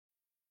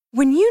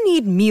When you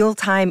need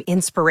mealtime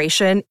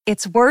inspiration,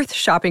 it's worth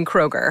shopping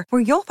Kroger,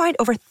 where you'll find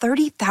over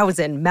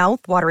 30,000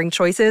 mouth-watering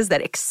choices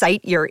that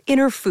excite your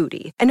inner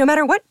foodie. And no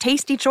matter what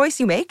tasty choice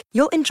you make,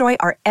 you'll enjoy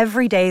our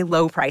everyday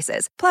low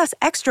prices, plus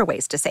extra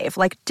ways to save,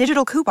 like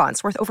digital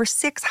coupons worth over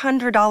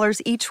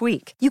 $600 each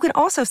week. You can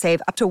also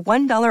save up to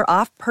 $1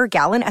 off per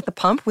gallon at the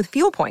pump with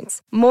fuel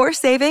points. More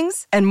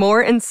savings and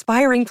more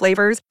inspiring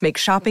flavors make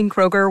shopping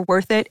Kroger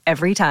worth it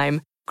every time.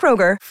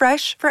 Kroger,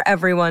 fresh for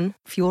everyone.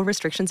 Fuel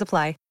restrictions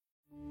apply.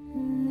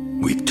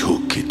 We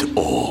took it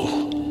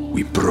all.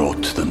 We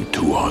brought them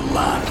to our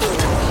land.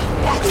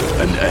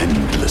 An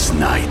endless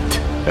night,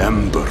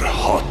 ember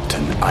hot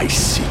and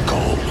icy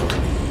cold.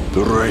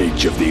 The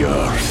rage of the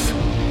earth.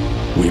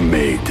 We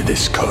made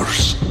this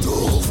curse.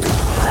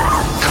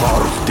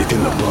 Carved it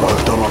in the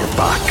blood on our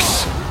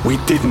backs. We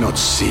did not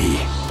see.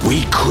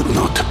 We could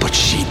not, but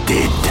she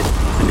did.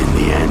 And in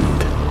the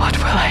end... What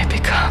will I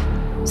become?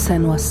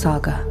 Senua's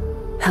Saga.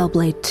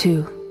 Hellblade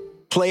 2.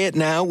 Play it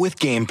now with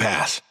Game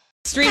Pass.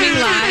 Streaming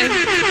live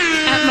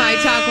at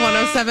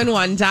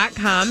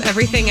mytalk1071.com.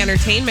 Everything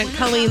Entertainment.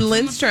 Colleen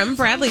Lindstrom,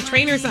 Bradley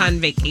Trainor's on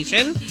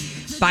vacation.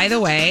 By the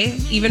way,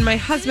 even my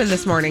husband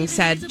this morning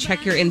said,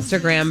 check your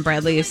Instagram.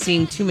 Bradley is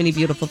seeing too many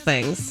beautiful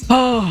things.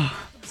 Oh,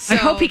 so, I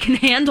hope he can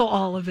handle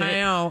all of it. I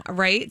know,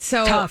 right?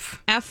 So,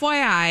 tough.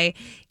 FYI,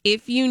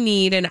 if you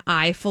need an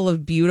eye full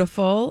of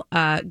beautiful,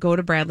 go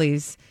to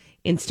Bradley's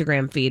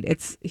Instagram feed.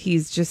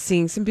 He's just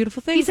seeing some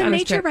beautiful things. He's in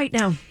nature right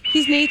now.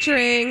 He's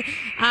naturing.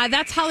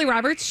 That's Holly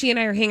Roberts. She and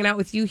I are hanging out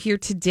with you here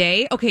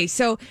today. Okay,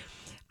 so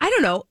I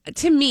don't know.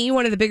 To me,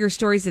 one of the bigger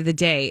stories of the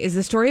day is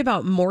the story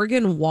about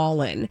Morgan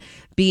Wallen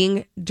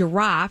being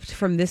dropped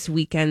from this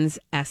weekend's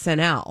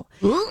SNL.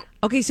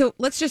 Okay, so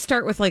let's just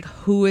start with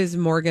who is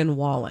Morgan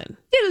Wallen?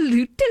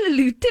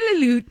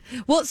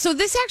 Well, so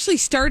this actually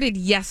started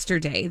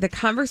yesterday. The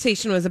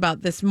conversation was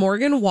about this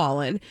Morgan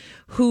Wallen,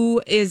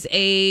 who is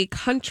a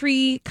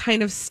country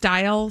kind of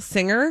style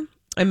singer,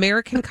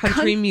 American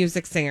country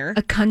music singer.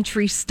 A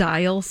country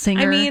style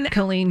singer? I mean,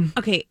 Colleen.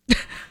 Okay.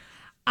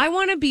 I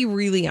want to be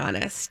really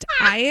honest.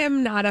 I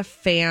am not a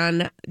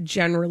fan,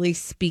 generally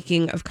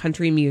speaking, of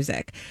country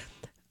music.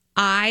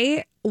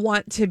 I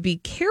want to be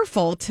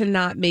careful to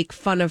not make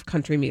fun of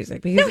country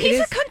music because he's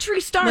a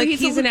country star.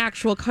 He's an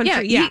actual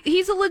country. Yeah,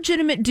 he's a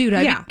legitimate dude.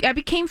 I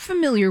became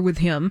familiar with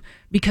him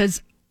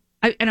because,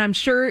 I'm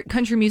sure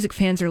country music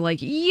fans are like,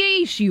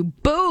 yeesh, you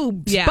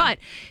boobs. Yeah. But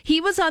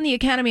he was on the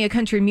Academy of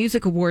Country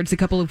Music Awards a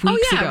couple of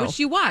weeks ago. Which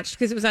you watched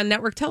because it was on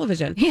network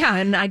television. Yeah,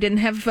 and I didn't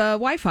have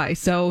Wi-Fi,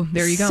 so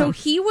there you go. So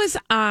he was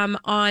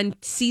on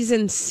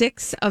season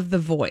 6 of The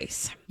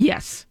Voice.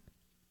 Yes.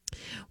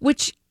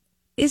 Which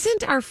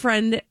isn't our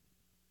friend...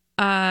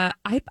 I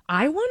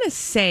want to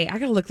say, I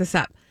got to look this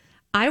up.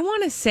 I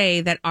want to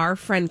say that our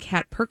friend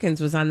Kat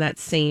Perkins was on that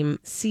same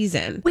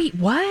season. Wait,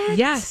 what?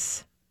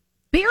 Yes.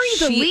 Bury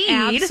the lead? She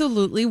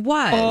absolutely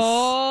was.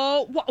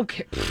 Oh, well,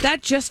 okay.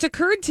 That just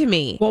occurred to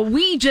me. Well,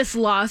 we just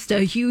lost a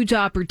huge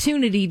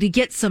opportunity to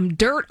get some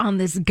dirt on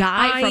this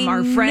guy from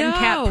our friend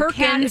Kat Perkins.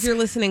 Kat, if you're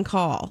listening,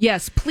 call.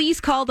 Yes,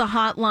 please call the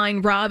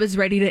hotline. Rob is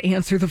ready to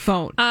answer the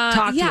phone. Talk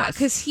to us. Yeah,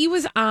 because he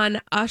was on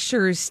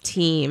Usher's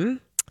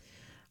team.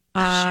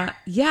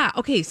 Yeah.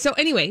 Okay. So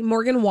anyway,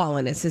 Morgan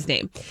Wallen is his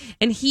name,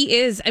 and he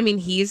is. I mean,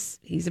 he's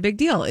a big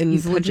deal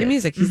in country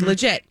music. He's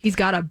legit. He's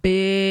got a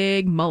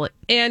big mullet,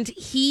 and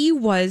he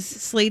was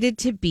slated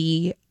to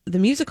be the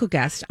musical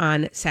guest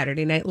on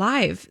Saturday Night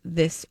Live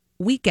this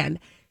weekend.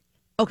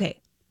 Okay,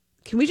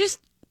 can we just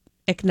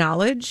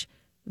acknowledge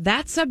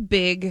that's a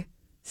big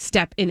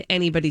step in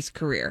anybody's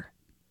career?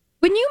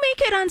 When you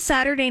make it on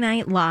Saturday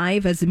Night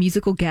Live as a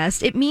musical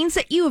guest, it means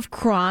that you have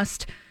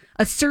crossed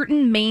a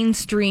certain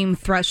mainstream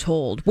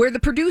threshold where the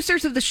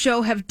producers of the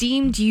show have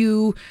deemed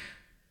you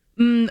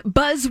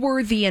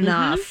buzzworthy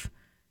enough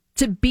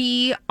to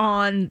be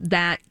on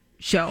that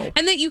show.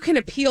 And that you can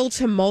appeal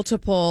to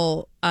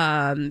multiple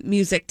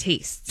music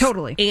tastes.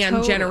 Totally.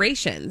 And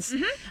generations.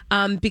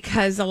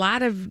 Because a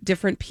lot of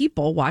different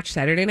people watch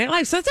Saturday Night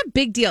Live. So that's a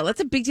big deal. That's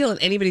a big deal in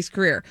anybody's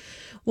career.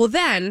 Well,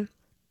 then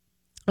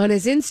on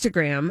his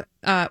Instagram,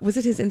 was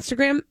it his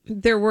Instagram?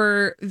 There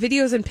were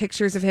videos and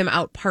pictures of him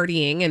out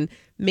partying and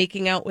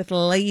making out with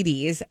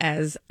ladies,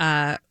 as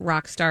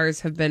rock stars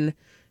have been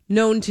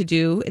known to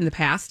do in the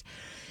past.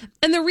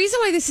 And the reason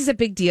why this is a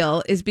big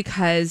deal is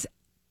because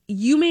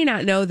you may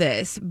not know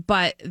this,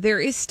 but there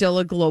is still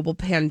a global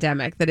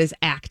pandemic that is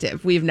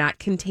active. We have not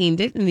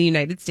contained it in the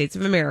United States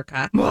of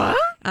America. What?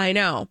 I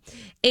know.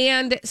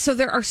 And so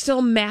there are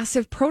still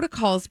massive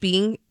protocols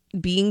being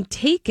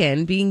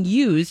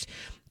used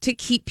to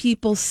keep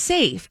people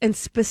safe, and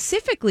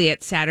specifically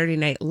at Saturday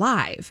Night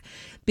Live,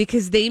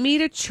 because they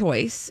made a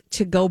choice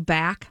to go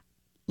back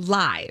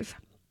live,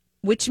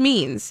 which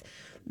means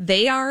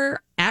they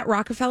are at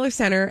Rockefeller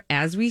Center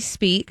as we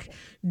speak,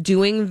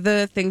 doing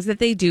the things that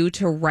they do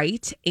to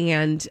write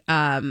and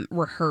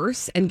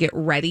rehearse and get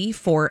ready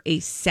for a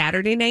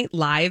Saturday Night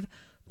Live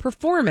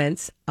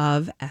performance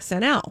of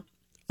SNL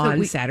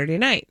on Saturday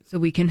night. So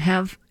we can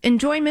have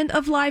enjoyment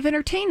of live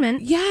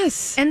entertainment.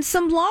 Yes. And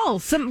some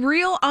lulls, some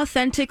real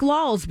authentic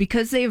lulls,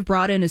 because they've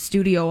brought in a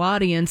studio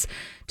audience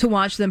to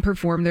watch them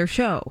perform their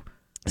show.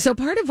 So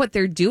part of what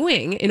they're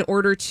doing in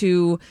order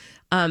to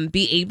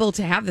be able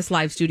to have this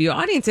live studio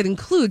audience, it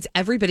includes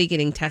everybody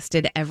getting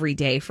tested every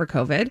day for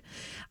COVID,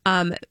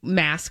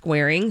 mask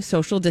wearing,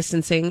 social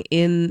distancing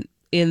in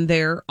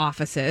their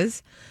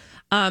offices.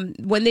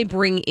 When they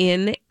bring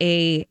in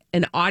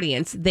an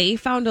audience, they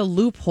found a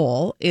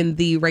loophole in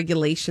the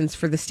regulations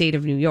for the state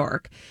of New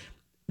York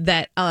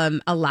that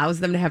allows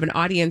them to have an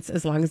audience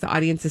as long as the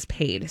audience is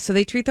paid. So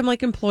they treat them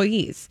like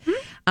employees.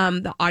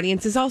 The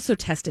audience is also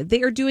tested.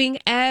 They are doing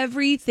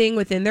everything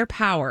within their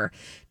power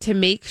to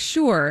make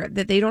sure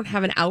that they don't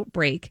have an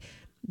outbreak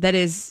that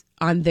is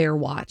on their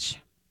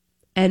watch.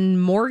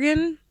 And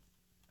Morgan,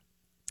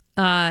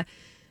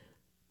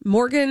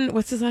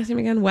 what's his last name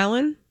again?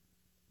 Wallen.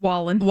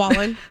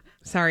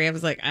 Sorry, I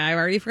was like, I've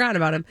already forgotten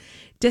about him.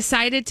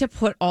 Decided to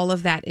put all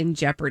of that in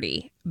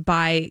jeopardy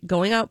by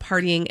going out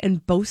partying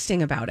and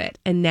boasting about it.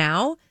 And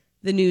now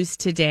the news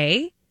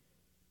today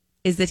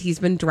is that he's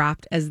been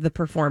dropped as the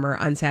performer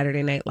on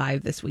Saturday Night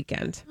Live this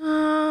weekend.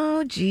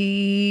 Oh,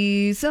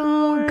 geez.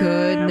 Oh,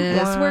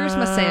 goodness. Where's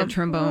my sad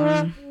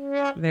trombone?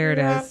 There it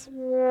is.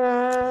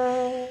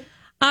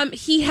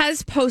 He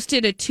has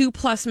posted a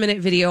 2+ minute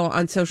video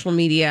on social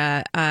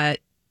media.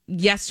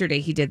 Yesterday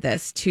he did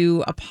this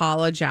to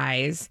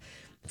apologize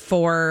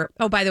for,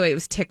 by the way, it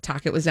was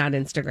TikTok. It was not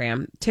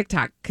Instagram.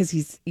 TikTok, because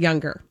he's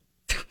younger.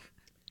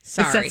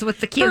 Sorry. That's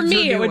what the kids For me,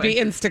 are doing. it would be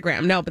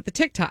Instagram. No, but the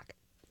TikTok.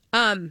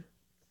 But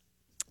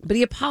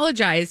he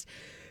apologized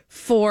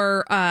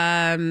for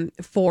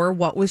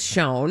what was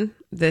shown.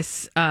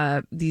 These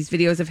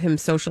videos of him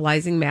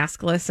socializing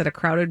maskless at a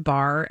crowded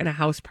bar and a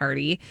house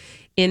party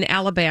in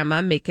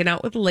Alabama, making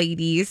out with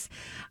ladies.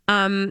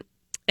 And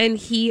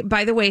he,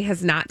 by the way,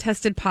 has not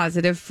tested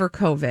positive for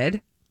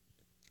COVID.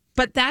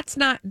 But that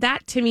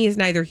to me is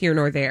neither here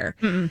nor there.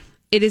 Mm-mm.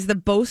 It is the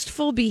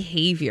boastful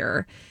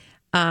behavior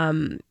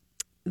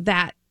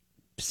that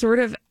sort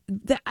of,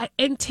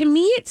 and to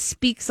me, it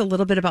speaks a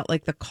little bit about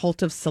like the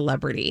cult of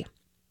celebrity.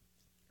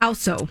 How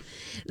so?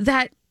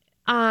 That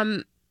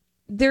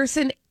there's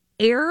an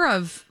air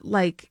of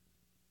like,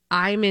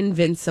 I'm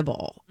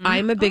invincible.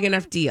 I'm a big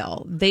enough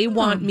deal. They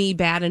want me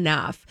bad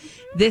enough.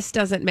 This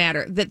doesn't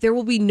matter. That there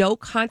will be no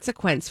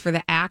consequence for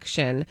the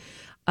action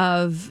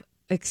of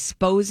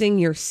exposing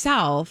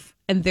yourself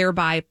and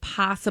thereby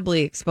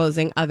possibly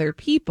exposing other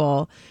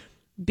people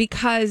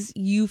because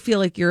you feel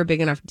like you're a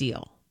big enough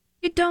deal.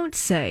 You don't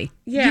say.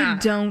 Yeah.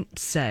 You don't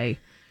say.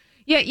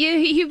 Yeah,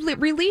 he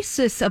released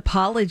this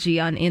apology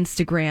on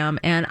Instagram,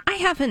 and I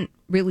haven't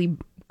really,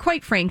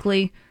 quite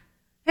frankly,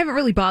 haven't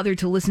really bothered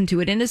to listen to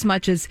it in as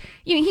much as,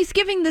 he's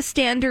giving the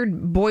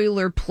standard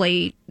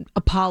boilerplate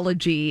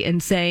apology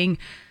and saying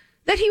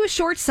that he was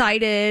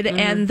short-sighted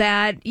and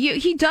that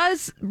he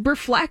does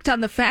reflect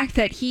on the fact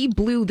that he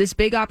blew this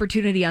big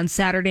opportunity on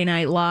Saturday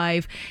Night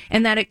Live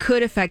and that it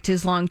could affect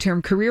his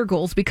long-term career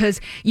goals, because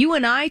you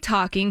and I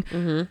talking,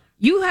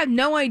 you had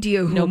no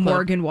idea who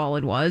Morgan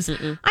Wallen was.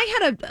 I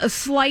had a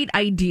slight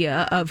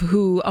idea of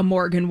who a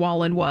Morgan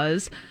Wallen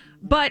was,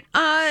 but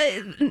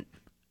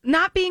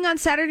not being on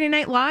Saturday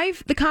Night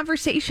Live, the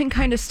conversation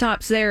kind of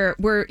stops there,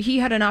 where he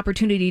had an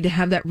opportunity to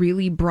have that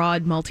really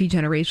broad,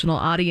 multi-generational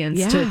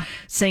audience to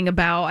sing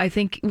about. I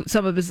think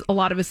a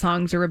lot of his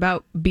songs are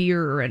about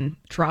beer and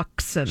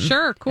trucks and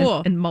sure,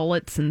 cool, and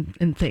mullets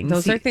and things.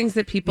 Those are things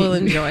that people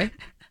enjoy.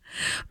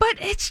 But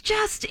it's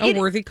just a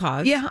worthy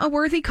cause. Yeah, a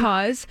worthy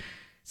cause.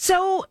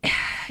 So,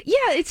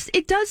 yeah,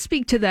 it does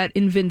speak to that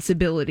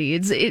invincibility.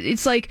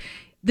 It's like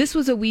this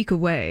was a week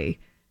away.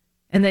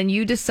 And then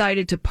you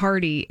decided to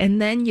party,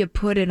 and then you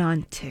put it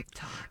on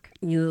TikTok.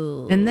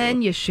 Ew. And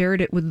then you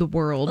shared it with the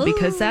world,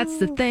 because that's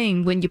the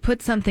thing. When you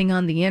put something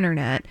on the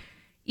internet,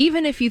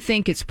 even if you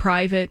think it's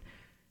private,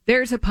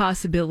 there's a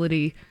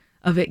possibility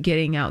of it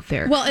getting out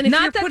there. Well, and if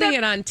you're putting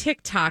it on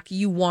TikTok,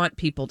 you want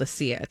people to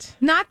see it.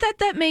 Not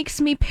that makes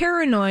me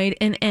paranoid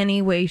in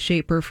any way,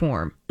 shape, or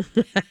form.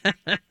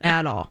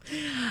 At all.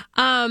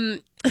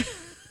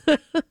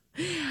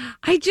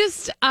 I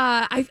just,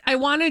 I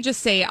want to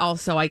just say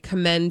also, I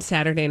commend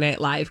Saturday Night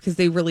Live because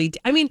they really,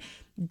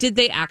 did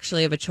they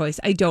actually have a choice?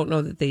 I don't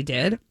know that they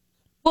did.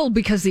 Well,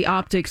 because the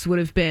optics would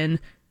have been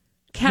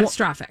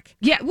catastrophic.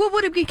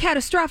 Would it be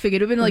catastrophic? It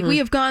would have been like, we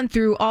have gone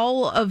through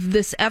all of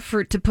this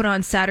effort to put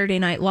on Saturday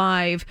Night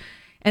Live,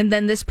 and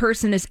then this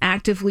person is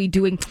actively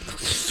doing...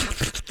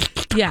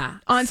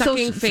 on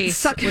sucking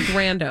face with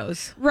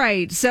randos.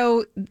 Right.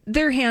 So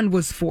their hand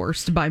was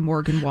forced by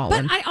Morgan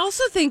Wallen. But I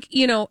also think,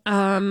 how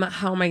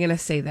am I going to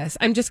say this?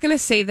 I'm just going to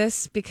say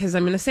this because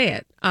I'm going to say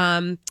it.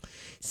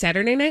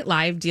 Saturday Night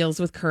Live deals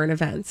with current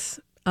events.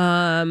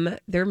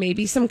 There may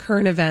be some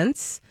current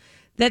events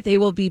that they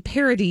will be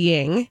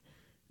parodying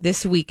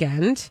this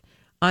weekend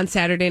on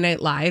Saturday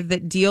Night Live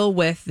that deal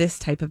with this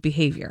type of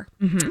behavior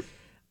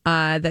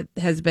that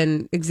has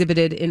been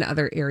exhibited in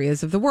other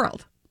areas of the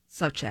world.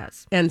 Such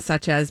as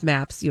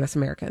MAPS, U.S.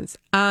 Americans.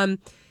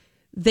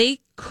 they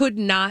could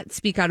not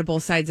speak out of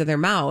both sides of their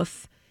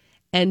mouth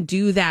and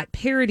do that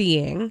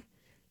parodying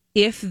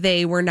if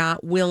they were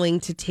not willing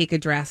to take a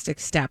drastic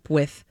step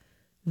with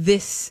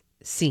this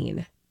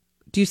scene.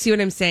 Do you see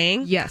what I'm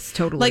saying? Yes,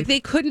 totally. Like,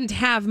 they couldn't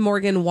have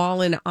Morgan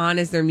Wallen on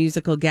as their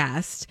musical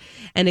guest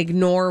and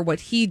ignore what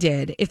he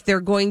did if they're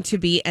going to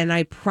be, and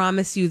I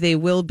promise you they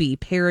will be,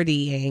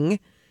 parodying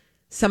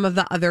some of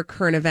the other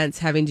current events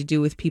having to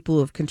do with people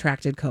who have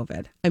contracted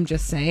COVID. I'm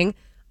just saying.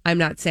 I'm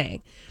not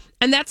saying.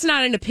 And that's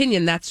not an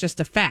opinion. That's just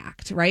a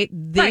fact, right?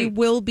 They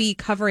will be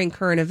covering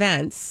current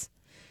events.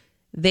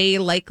 They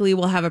likely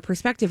will have a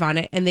perspective on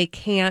it, and they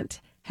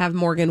can't have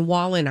Morgan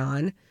Wallen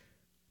on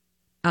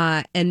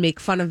and make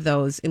fun of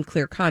those in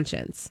clear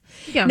conscience.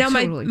 Yeah, now,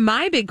 totally.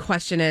 my big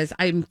question is,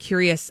 I'm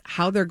curious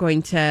how they're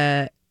going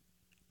to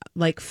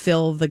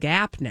fill the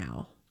gap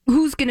now.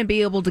 Who's going to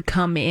be able to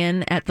come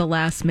in at the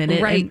last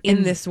minute, Right, and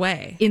in this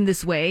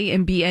way,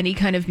 and be any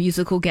kind of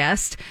musical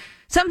guest?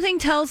 Something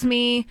tells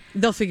me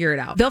they'll figure it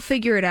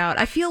out.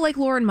 I feel like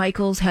Lorne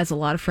Michaels has a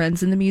lot of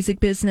friends in the music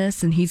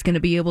business, and he's going to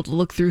be able to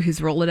look through his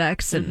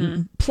Rolodex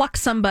and pluck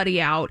somebody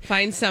out.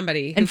 Find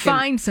somebody. And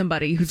find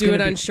somebody who's do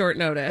going it to on short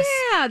notice.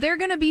 Yeah, they're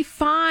going to be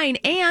fine.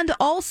 And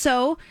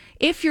also,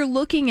 if you're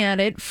looking at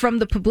it from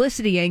the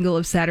publicity angle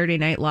of Saturday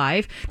Night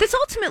Live, this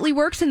ultimately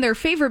works in their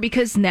favor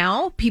because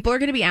now people are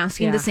going to be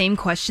asking the same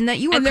question that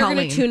you were and they're calling.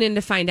 going to tune in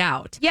to find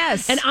out.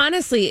 Yes. And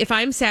honestly, if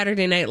I'm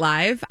Saturday Night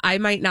Live, I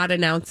might not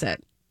announce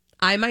it.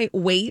 I might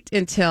wait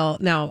until,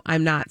 no,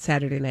 I'm not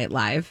Saturday Night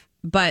Live,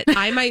 but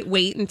I might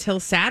wait until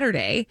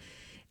Saturday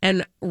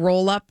and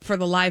roll up for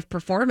the live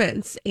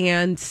performance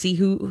and see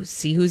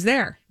who's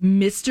there.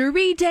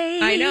 Mystery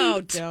date. I know.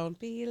 Don't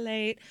be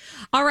late.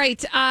 All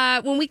right.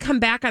 When we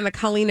come back on the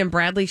Colleen and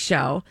Bradley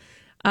show,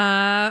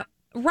 Rob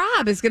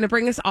is going to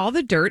bring us all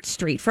the dirt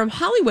straight from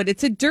Hollywood.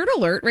 It's a dirt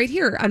alert right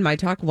here on My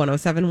Talk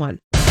 107.1.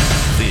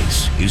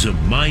 This is a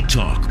My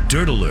Talk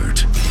Dirt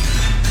Alert.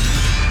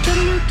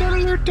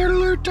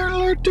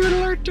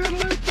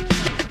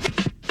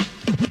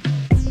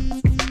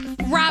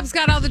 Rob's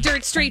got all the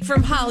dirt straight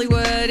from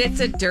Hollywood. It's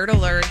a dirt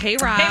alert. Hey,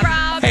 Rob. Hey,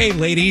 Rob. Hey,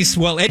 ladies.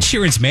 Well, Ed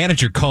Sheeran's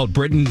manager called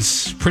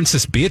Britain's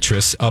Princess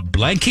Beatrice a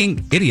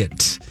blanking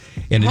idiot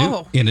in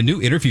a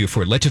new interview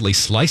for allegedly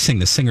slicing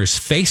the singer's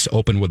face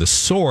open with a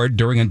sword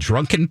during a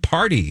drunken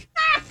party,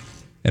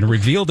 and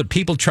revealed that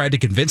people tried to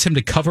convince him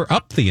to cover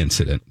up the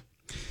incident.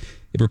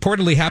 It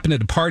reportedly happened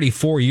at a party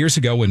 4 years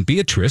ago when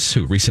Beatrice,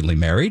 who recently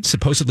married,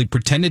 supposedly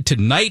pretended to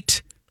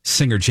knight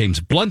singer James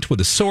Blunt with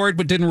a sword,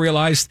 but didn't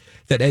realize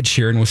that Ed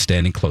Sheeran was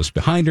standing close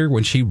behind her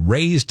when she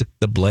raised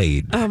the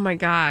blade. Oh my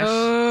gosh!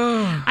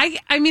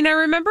 I mean, I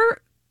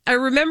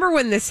remember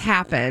when this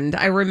happened.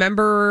 I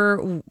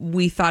remember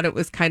we thought it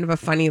was kind of a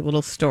funny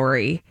little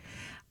story,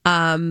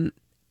 and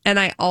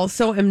I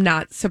also am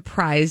not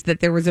surprised that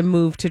there was a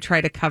move to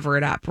try to cover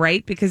it up,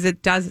 right? Because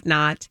it does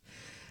not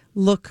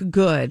look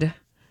good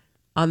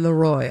on the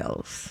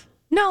royals.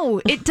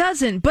 No, it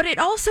doesn't. But it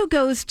also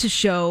goes to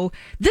show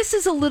this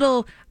is a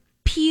little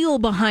peel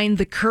behind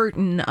the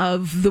curtain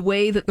of the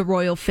way that the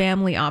royal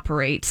family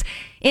operates,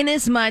 in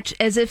as much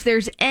as if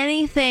there's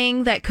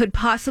anything that could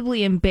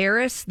possibly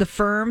embarrass the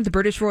firm, the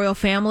British royal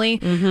family,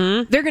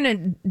 they're going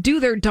to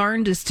do their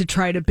darndest to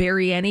try to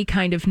bury any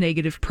kind of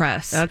negative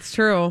press. That's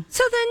true.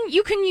 So then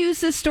you can use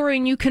this story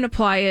and you can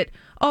apply it,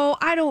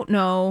 I don't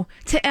know,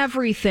 to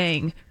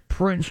everything.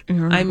 Prince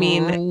Andrew. I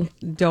mean,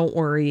 don't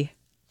worry.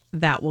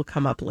 That will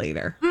come up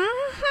later.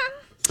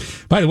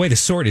 By the way, the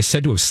sword is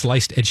said to have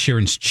sliced Ed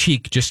Sheeran's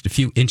cheek just a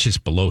few inches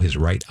below his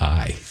right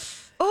eye.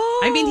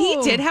 I mean, he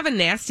did have a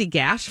nasty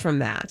gash from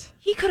that.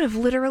 He could have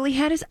literally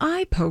had his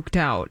eye poked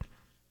out.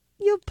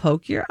 You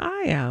poke your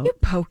eye out. You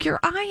poke your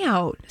eye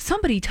out.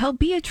 Somebody tell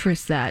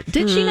Beatrice that.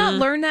 Did she not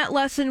learn that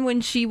lesson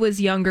when she was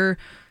younger?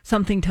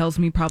 Something tells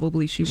me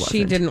probably she wasn't.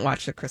 She didn't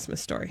watch The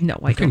Christmas Story. No,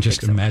 I can don't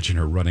just think so. imagine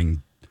her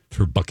running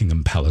through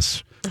Buckingham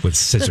Palace with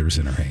scissors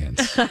in her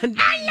hands. I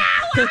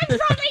know, I'm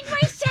running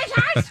my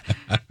scissors.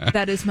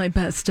 That is my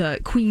best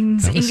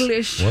Queen's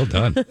English. Well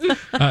done.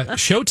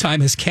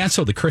 Showtime has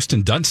canceled the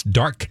Kirsten Dunst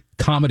dark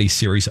comedy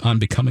series On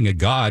Becoming a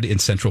God in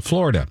Central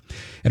Florida.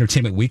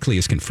 Entertainment Weekly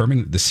is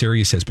confirming that the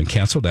series has been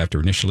canceled after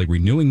initially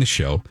renewing the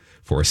show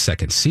for a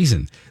second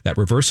season. That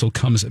reversal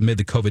comes amid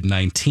the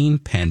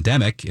COVID-19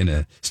 pandemic. In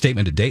a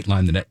statement to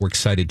Dateline, the network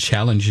cited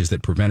challenges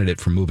that prevented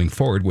it from moving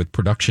forward with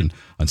production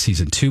on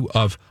season 2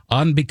 of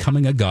On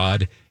Becoming a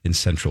God in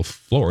Central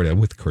Florida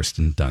with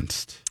Kirsten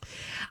Dunst.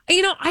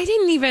 You know, I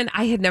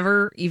had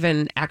never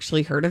even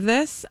actually heard of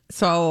this.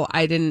 So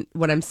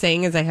what I'm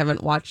saying is I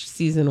haven't watched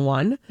season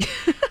 1.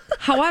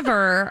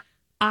 However,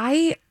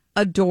 I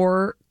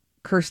adore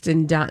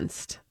Kirsten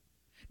Dunst.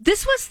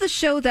 This was the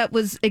show that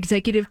was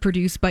executive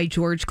produced by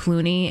George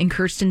Clooney, and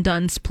Kirsten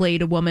Dunst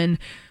played a woman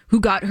who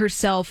got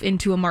herself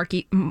into a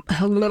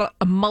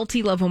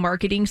multi-level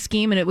marketing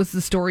scheme, and it was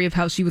the story of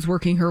how she was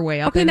working her way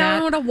up. Okay, now I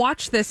want to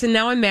watch this, and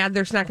now I'm mad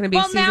there's not going to be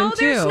season 2. Well, now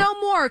there's no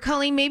more,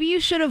 Colleen. Maybe you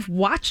should have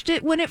watched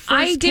it when it first came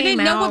out. I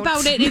didn't know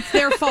about it. It's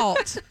their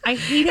fault. I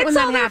hate it when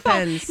that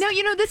happens. Now,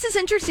 this is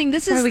interesting.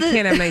 That's why we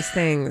can't have nice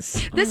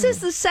things. This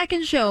is the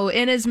second show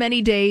in as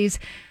many days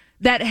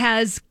that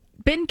has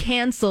been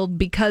canceled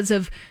because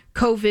of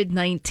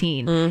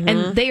COVID-19. Mm-hmm.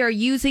 And they are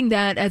using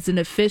that as an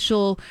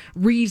official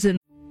reason.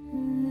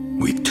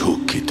 We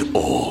took it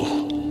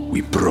all.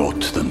 We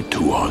brought them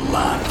to our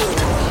land.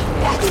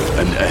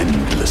 An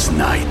endless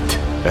night,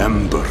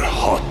 ember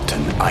hot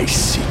and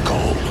icy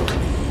cold.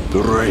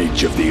 The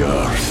rage of the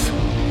earth.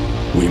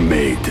 We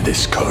made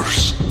this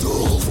curse.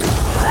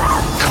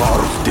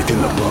 Carved it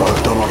in the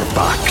blood on our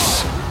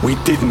backs. We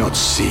did not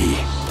see.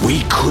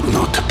 We could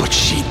not, but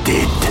she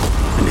did.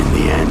 And in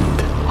the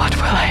end, what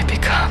will I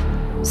become?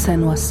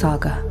 Senua's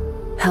Saga.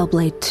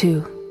 Hellblade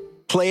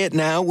 2. Play it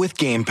now with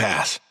Game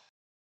Pass.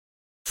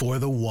 For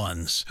the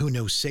ones who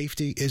know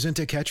safety isn't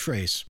a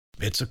catchphrase,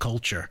 it's a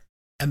culture.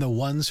 And the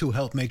ones who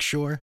help make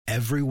sure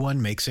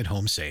everyone makes it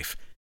home safe.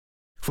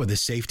 For the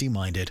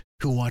safety-minded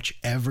who watch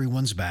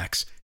everyone's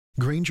backs,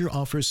 Grainger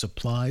offers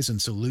supplies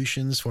and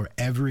solutions for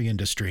every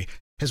industry,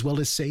 as well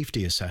as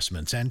safety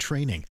assessments and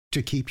training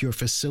to keep your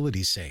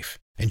facilities safe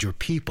and your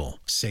people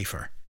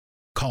safer.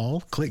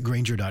 Call,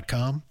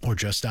 clickgrainger.com, or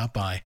just stop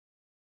by.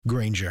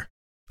 Grainger,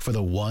 for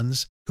the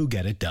ones who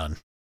get it done.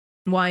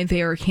 Why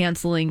they are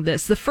canceling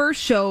this. The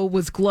first show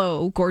was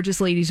Glow,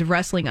 Gorgeous Ladies of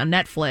Wrestling on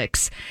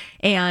Netflix,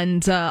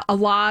 and a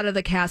lot of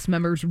the cast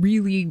members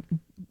really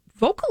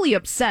vocally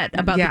upset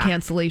about the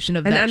cancellation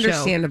of that show. And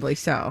understandably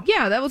so.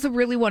 Yeah, that was a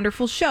really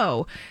wonderful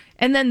show.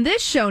 And then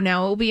this show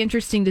now, it will be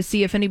interesting to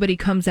see if anybody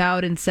comes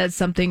out and says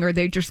something, or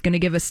they're just going to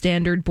give a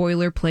standard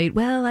boilerplate,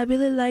 well, I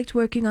really liked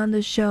working on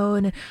this show,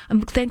 and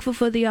I'm thankful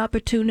for the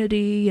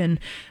opportunity, and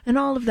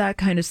all of that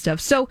kind of stuff.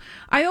 So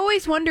I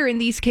always wonder in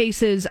these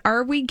cases,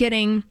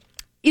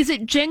 is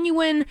it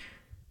genuine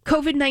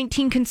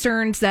COVID-19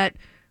 concerns that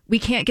we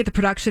can't get the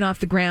production off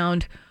the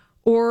ground,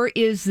 or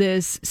is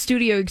this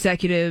studio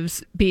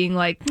executives being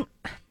like,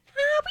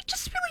 we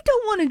just really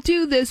don't want to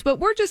do this, but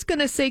we're just going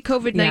to say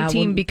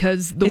COVID-19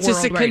 because the world right now.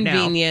 It's just a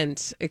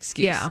convenient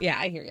excuse. Yeah,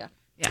 I hear you.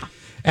 Yeah.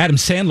 Adam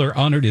Sandler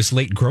honored his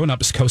late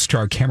grown-ups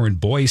co-star Cameron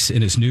Boyce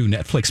in his new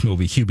Netflix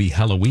movie Hubie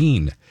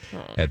Halloween.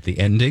 At the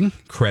ending,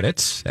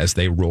 credits, as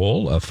they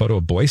roll, a photo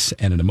of Boyce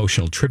and an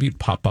emotional tribute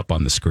pop up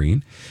on the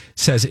screen.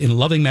 Says, in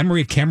loving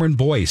memory of Cameron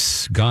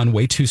Boyce, gone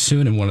way too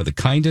soon and one of the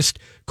kindest,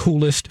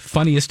 coolest,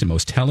 funniest, and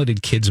most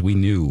talented kids we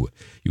knew.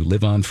 You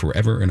live on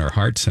forever in our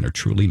hearts and are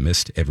truly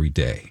missed every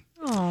day.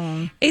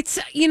 Oh, it's,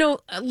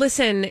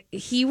 listen,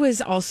 he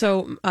was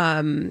also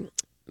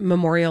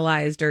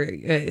memorialized,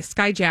 or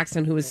Sky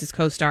Jackson, who was his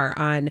co-star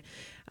on,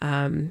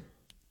 the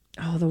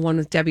one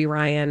with Debbie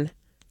Ryan,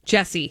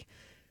 Jessie.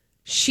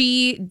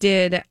 She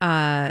did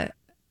a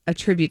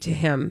tribute to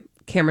him,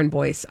 Cameron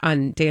Boyce,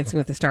 on Dancing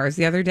with the Stars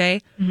the other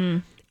day. Mm-hmm.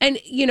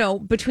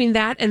 And, between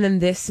that and then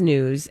this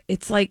news,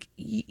 it's like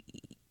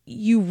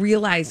you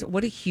realize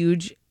what a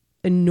huge,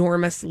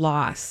 enormous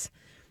loss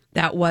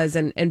that was.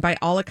 And by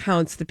all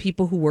accounts, the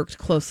people who worked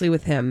closely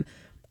with him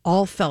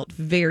all felt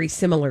very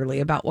similarly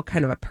about what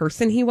kind of a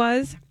person he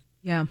was.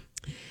 Yeah.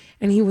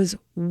 And he was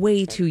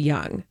way too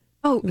young.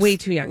 Oh, way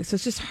too young. So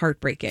it's just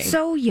heartbreaking.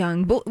 So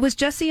young. But was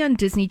Jesse on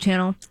Disney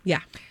Channel? Yeah.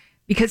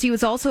 Because he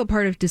was also a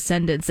part of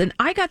Descendants. And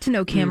I got to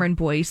know Cameron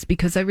Boyce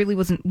because I really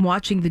wasn't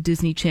watching the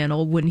Disney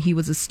Channel when he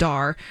was a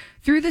star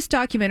through this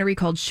documentary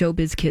called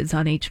Showbiz Kids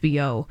on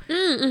HBO.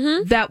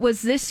 Mm-hmm. That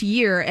was this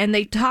year. And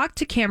they talked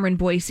to Cameron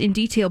Boyce in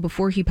detail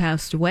before he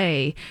passed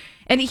away.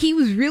 And he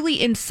was really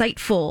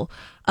insightful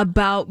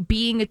about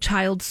being a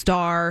child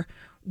star,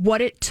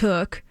 what it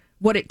took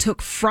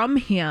from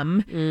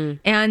him,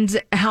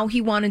 and how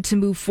he wanted to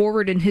move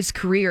forward in his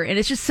career. And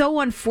it's just so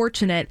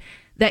unfortunate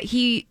that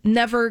he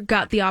never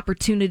got the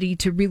opportunity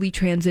to really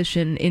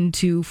transition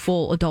into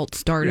full adult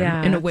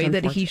stardom in a way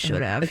that he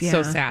should have. It's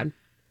so sad.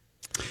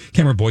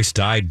 Cameron Boyce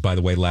died, by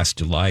the way, last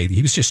July.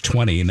 He was just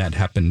 20, and that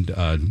happened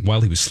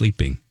while he was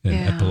sleeping, an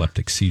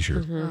epileptic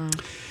seizure. Mm-hmm.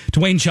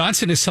 Dwayne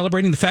Johnson is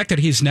celebrating the fact that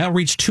he's now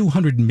reached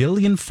 200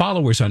 million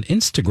followers on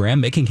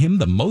Instagram, making him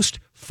the most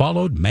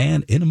followed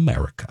man in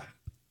America.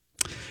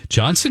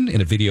 Johnson,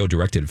 in a video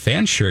directed at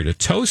fans, shared a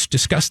toast,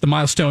 discussed the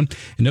milestone,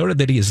 and noted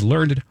that he has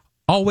learned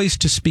always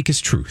to speak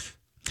his truth.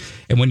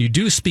 And when you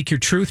do speak your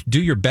truth,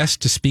 do your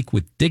best to speak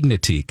with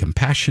dignity,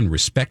 compassion,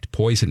 respect,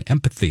 poise, and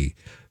empathy,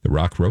 The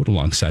Rock wrote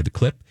alongside the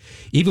clip.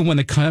 Even when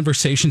the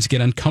conversations get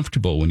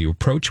uncomfortable, when you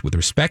approach with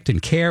respect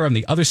and care, on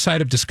the other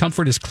side of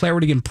discomfort is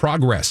clarity and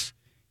progress,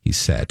 he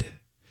said.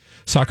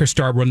 Soccer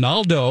star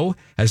Ronaldo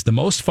has the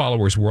most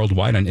followers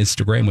worldwide on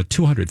Instagram with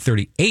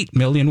 238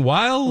 million,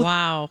 while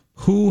wow.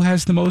 Who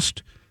has the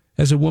most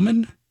as a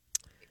woman?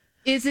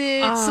 Is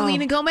it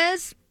Selena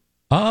Gomez?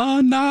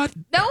 Not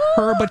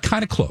her, but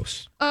kind of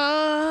close.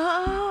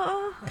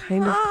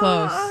 Kind of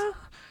close.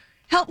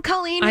 Help,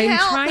 Colleen. I'm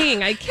help.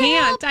 trying. I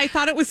can't. Help. I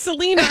thought it was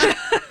Selena.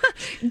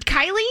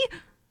 Kylie?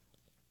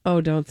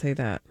 Oh, don't say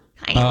that.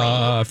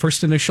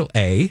 First initial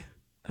A.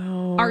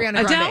 Oh,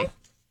 Ariana Grande. Adele?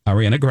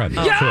 Ariana Grande.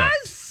 Yes!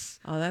 Correct.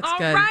 Oh, that's All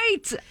good.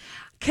 right.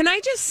 Can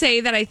I just say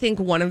that I think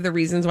one of the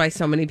reasons why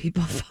so many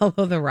people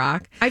follow The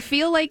Rock? I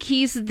feel like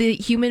he's the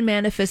human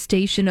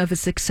manifestation of a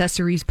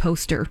Successories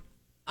poster.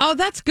 Oh,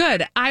 that's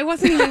good. I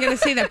wasn't even going to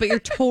say that, but you're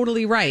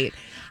totally right.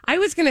 I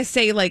was going to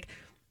say, like,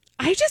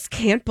 I just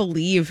can't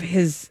believe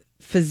his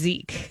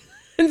physique.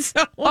 And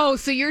so,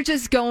 so you're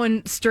just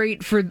going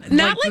straight for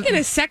not like in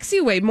a sexy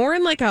way, more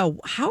in like a,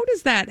 how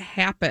does that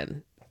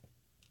happen?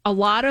 A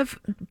lot of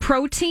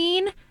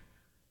protein,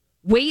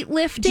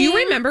 weightlifting. Do you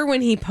remember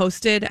when he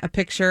posted a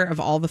picture of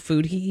all the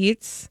food he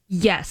eats?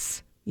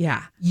 Yes.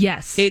 Yeah.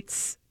 Yes.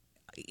 It's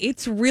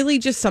really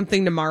just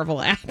something to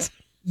marvel at.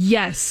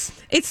 Yes.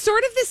 It's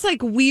sort of this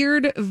like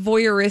weird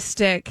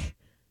voyeuristic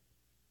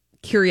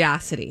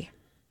curiosity.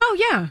 Oh,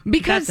 yeah.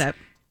 Because, That's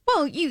it.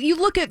 well, you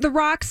look at The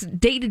Rock's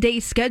day-to-day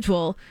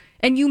schedule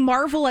and you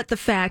marvel at the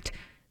fact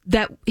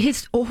that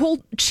his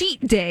whole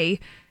cheat day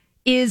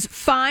is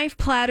 5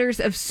 platters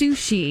of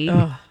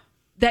sushi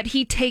that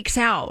he takes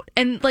out.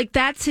 And, like,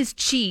 that's his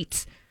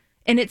cheat.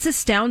 And it's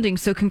astounding.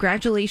 So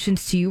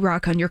congratulations to you,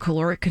 Rock, on your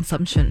caloric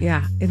consumption.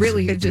 Yeah.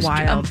 It's just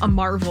wild. A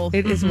marvel.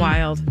 It is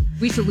wild.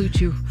 We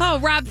salute you. Oh,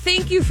 Rob,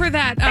 thank you for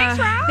that. Thanks,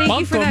 Rob. Thank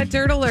you for that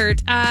dirt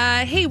alert.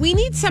 Hey, we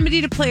need somebody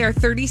to play our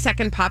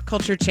 30-second pop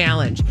culture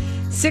challenge.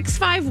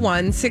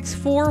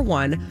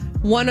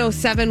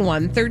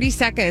 651-641-1071. 30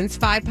 seconds,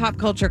 5 pop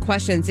culture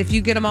questions. If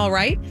you get them all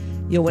right,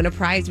 you'll win a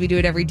prize. We do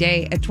it every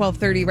day at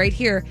 12:30 right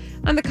here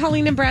on the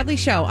Colleen and Bradley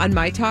Show on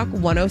My Talk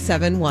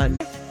 1071.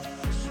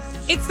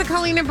 It's the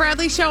Colleen and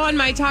Bradley Show on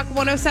My Talk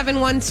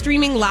 1071,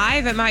 streaming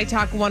live at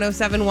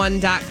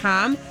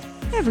MyTalk1071.com.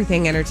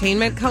 Everything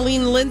Entertainment.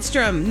 Colleen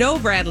Lindstrom, no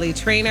Bradley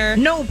Trainer.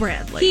 No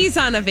Bradley. He's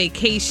on a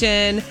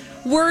vacation.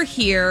 We're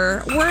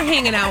here. We're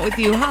hanging out with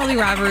you, Holly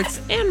Roberts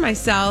and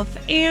myself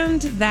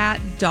and that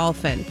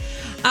dolphin.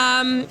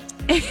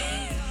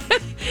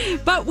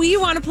 But we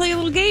want to play a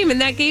little game,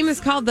 and that game is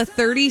called the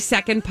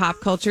 30-Second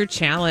Pop Culture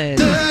Challenge.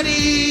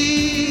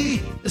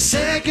 30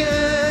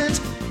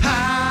 Second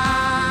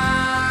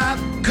Pop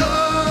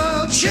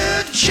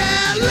Culture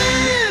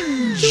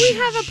Challenge. Do we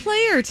have a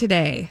player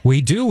today?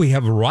 We do. We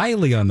have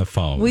Riley on the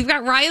phone. We've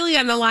got Riley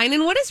on the line,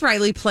 and what is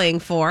Riley playing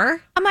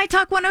for? A My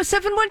Talk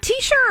 1071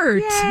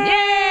 t-shirt.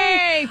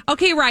 Yay!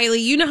 Okay, Riley,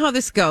 you know how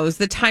this goes.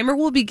 The timer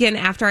will begin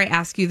after I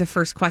ask you the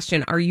first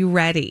question. Are you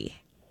ready?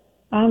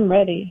 I'm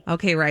ready.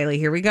 Okay, Riley,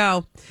 here we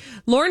go.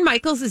 Lorne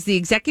Michaels is the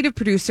executive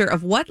producer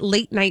of what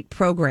late-night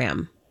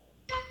program?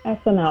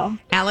 SNL.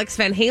 Alex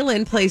Van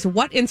Halen plays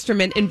what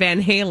instrument in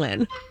Van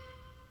Halen?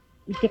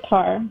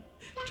 Guitar.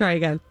 Try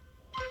again.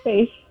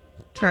 Bass.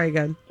 Try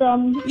again.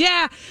 Drum.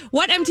 Yeah.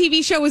 What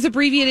MTV show was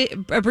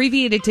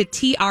abbreviated to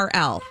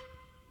TRL?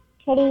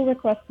 Total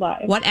Request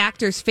Live. What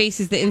actor's face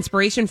is the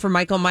inspiration for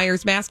Michael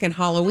Myers' mask in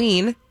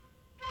Halloween?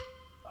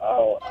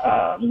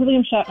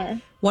 William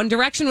Shatner. One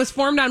Direction was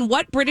formed on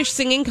what British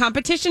singing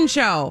competition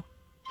show?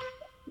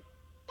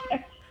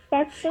 X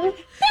Factor.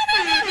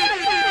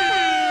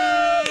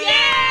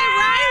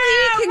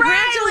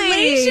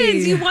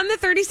 Congratulations. You won the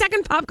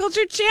 30-second pop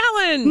culture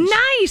challenge.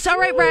 Nice. All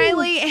right,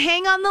 Riley,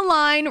 hang on the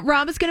line.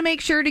 Rob is going to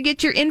make sure to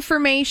get your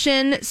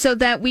information so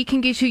that we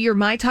can get you your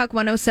My Talk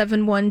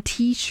 1071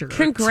 t-shirt.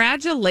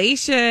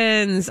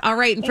 Congratulations. All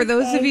right. And for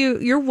those of you,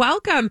 you're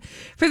welcome.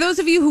 For those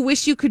of you who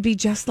wish you could be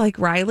just like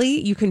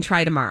Riley, you can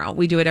try tomorrow.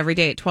 We do it every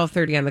day at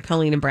 12:30 on the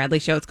Colleen and Bradley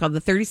Show. It's called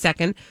the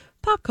 30-second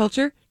pop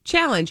culture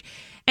challenge.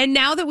 And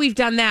now that we've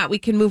done that, we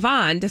can move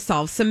on to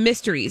solve some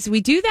mysteries. We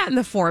do that in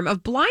the form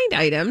of blind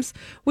items,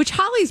 which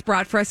Holly's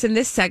brought for us in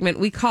this segment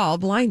we call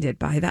Blinded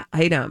by the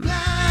Item.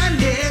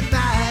 Blinded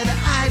by the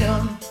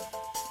item.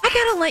 I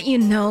got to let you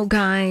know,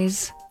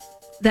 guys,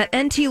 that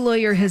NT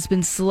Lawyer has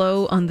been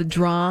slow on the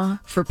draw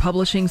for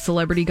publishing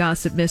celebrity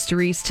gossip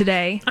mysteries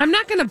today. I'm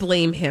not going to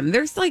blame him.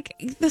 There's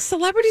the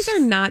celebrities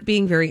are not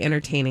being very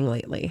entertaining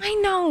lately. I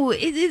know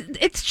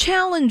it's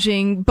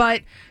challenging,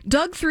 but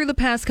dug through the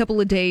past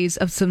couple of days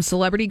of some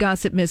celebrity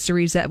gossip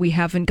mysteries that we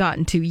haven't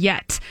gotten to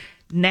yet.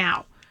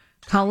 Now,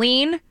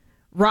 Colleen,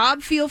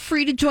 Rob, feel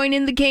free to join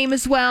in the game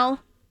as well.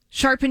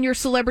 Sharpen your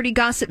celebrity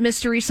gossip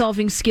mystery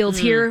solving skills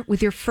here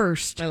with your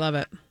first I love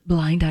it.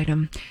 blind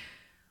item.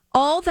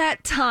 All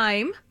that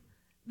time,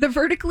 the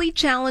vertically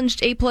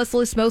challenged A-plus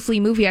list mostly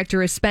movie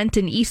actor has spent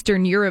in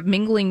Eastern Europe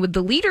mingling with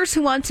the leaders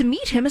who want to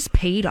meet him has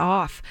paid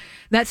off.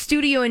 That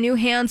studio in new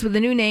hands with a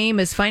new name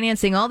is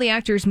financing all the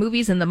actor's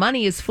movies, and the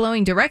money is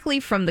flowing directly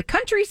from the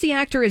countries the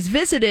actor has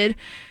visited.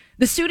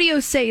 The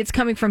studios say it's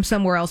coming from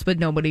somewhere else, but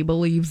nobody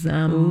believes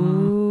them.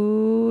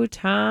 Ooh,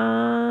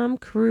 Tom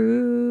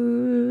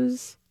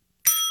Cruise.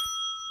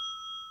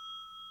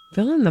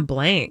 Fill in the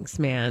blanks,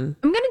 man.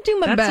 I'm going to do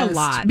my best. That's a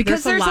lot.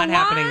 Because there's a lot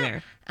happening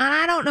there. And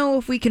I don't know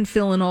if we can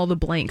fill in all the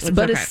blanks. It's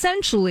but okay.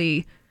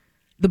 Essentially,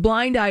 the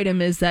blind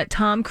item is that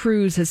Tom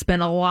Cruise has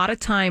spent a lot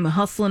of time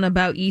hustling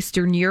about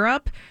Eastern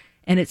Europe,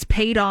 and it's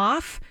paid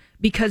off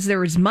because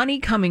there is money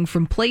coming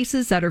from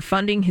places that are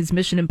funding his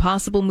Mission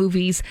Impossible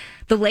movies.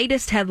 The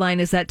latest headline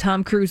is that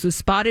Tom Cruise was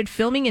spotted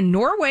filming in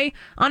Norway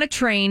on a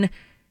train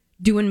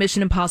doing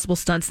Mission Impossible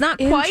stunts. Not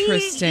quite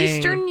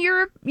Eastern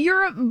Europe,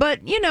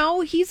 but,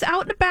 he's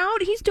out and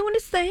about. He's doing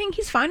his thing.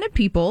 He's finding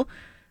people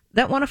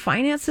that want to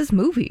finance his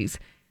movies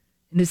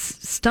and his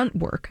stunt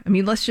work. I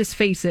mean, let's just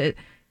face it.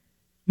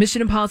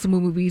 Mission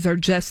Impossible movies are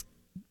just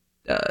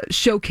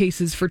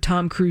showcases for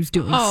Tom Cruise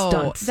doing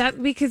stunts.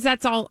 Because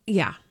that's all,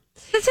 yeah.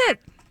 That's it.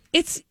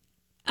 It's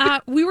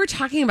we were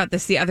talking about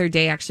this the other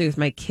day actually with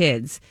my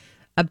kids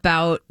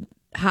about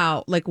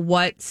how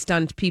what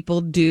stunt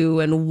people do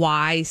and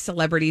why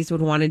celebrities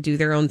would want to do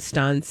their own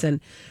stunts.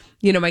 And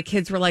my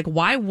kids were like,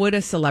 why would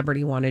a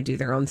celebrity want to do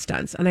their own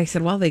stunts? And I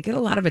said, well, they get a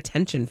lot of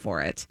attention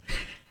for it.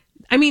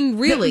 I mean,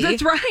 really,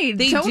 that's right.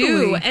 They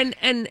do.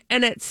 And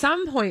at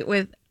some point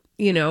with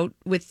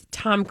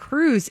Tom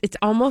Cruise, it's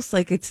almost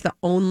like it's the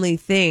only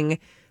thing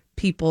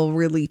people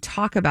really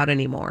talk about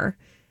anymore.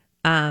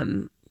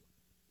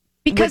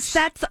 Because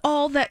that's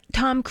all that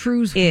Tom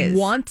Cruise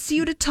wants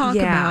you to talk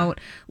about.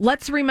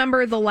 Let's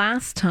remember the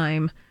last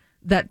time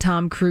that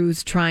Tom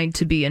Cruise tried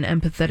to be an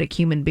empathetic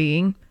human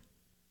being.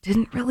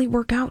 Didn't really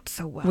work out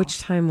so well. Which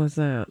time was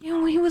that?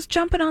 He was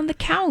jumping on the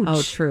couch.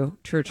 Oh, true.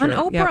 On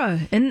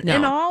Oprah and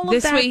all of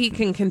that. This way he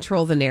can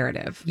control the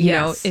narrative.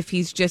 If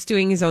he's just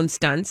doing his own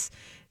stunts,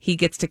 he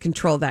gets to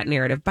control that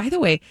narrative. By the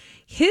way,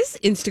 his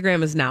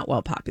Instagram is not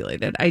well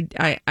populated.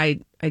 I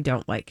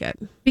don't like it.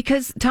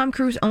 Because Tom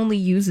Cruise only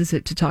uses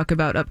it to talk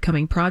about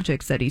upcoming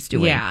projects that he's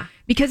doing. Yeah.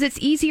 Because it's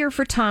easier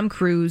for Tom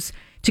Cruise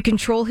to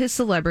control his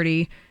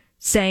celebrity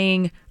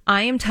saying,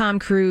 I am Tom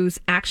Cruise,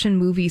 action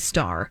movie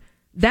star.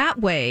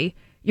 That way,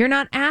 you're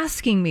not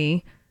asking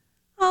me,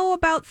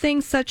 about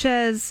things such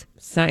as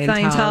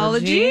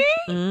Scientology.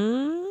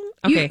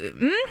 Okay.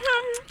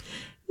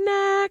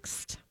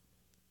 Next.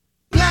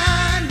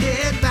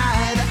 Blinded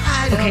by the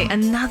item. Okay,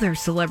 another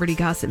celebrity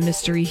gossip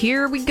mystery.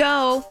 Here we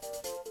go.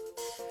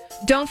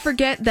 Don't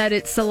forget that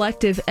it's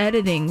selective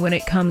editing when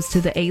it comes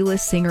to the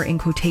A-list singer in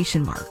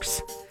quotation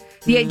marks.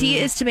 The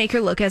idea is to make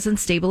her look as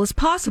unstable as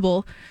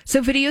possible,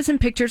 so videos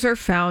and pictures are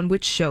found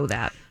which show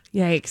that.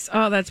 Yikes.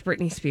 Oh, that's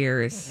Britney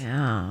Spears.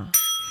 Yeah.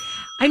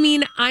 I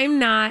mean, I'm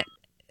not...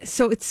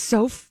 So it's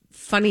so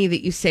funny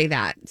that you say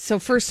that. So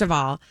first of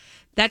all,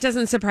 that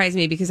doesn't surprise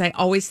me because I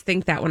always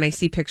think that when I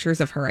see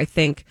pictures of her, I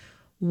think,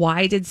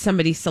 why did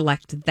somebody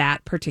select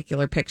that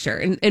particular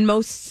picture? And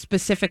most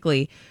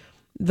specifically,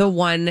 the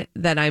one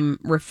that I'm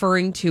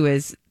referring to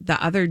is the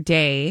other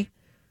day,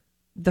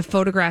 the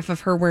photograph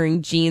of her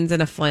wearing jeans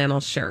and a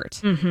flannel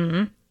shirt.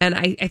 Mm-hmm. And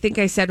I think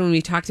I said when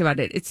we talked about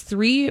it, it's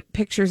 3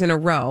 pictures in a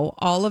row,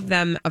 all of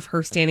them of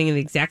her standing in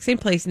the exact same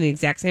place in the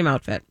exact same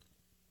outfit.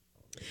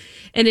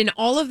 And in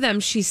all of them,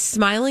 she's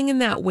smiling in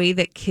that way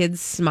that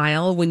kids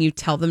smile when you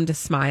tell them to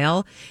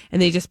smile.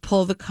 And they just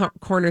pull the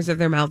corners of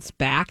their mouths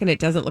back and it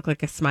doesn't look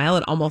like a smile.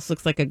 It almost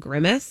looks like a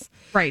grimace.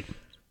 Right.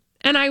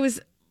 And I was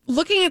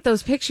looking at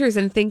those pictures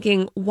and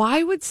thinking,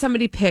 why would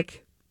somebody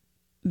pick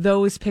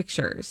those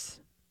pictures?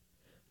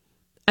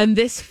 And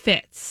this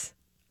fits.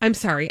 I'm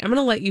sorry. I'm going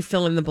to let you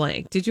fill in the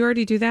blank. Did you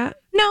already do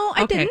that? No,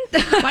 I didn't.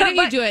 Why don't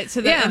you do it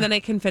and then I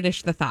can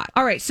finish the thought.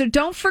 All right. So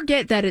don't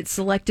forget that it's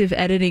selective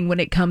editing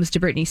when it comes to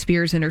Britney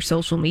Spears and her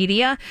social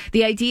media.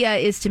 The idea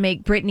is to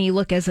make Britney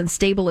look as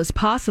unstable as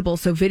possible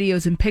so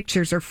videos and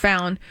pictures are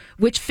found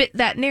which fit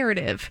that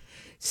narrative.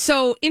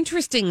 So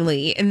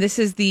interestingly, and this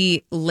is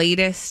the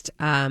latest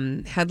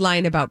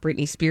headline about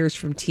Britney Spears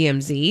from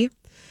TMZ,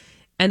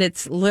 and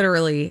it's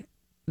literally...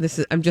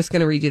 I'm just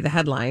going to read you the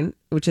headline,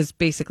 which is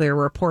basically a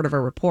report of a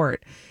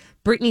report.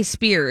 Britney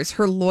Spears,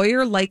 her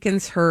lawyer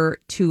likens her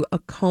to a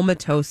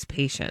comatose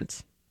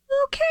patient.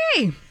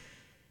 Okay.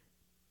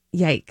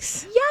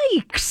 Yikes.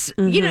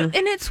 Mm-hmm.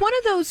 And it's one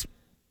of those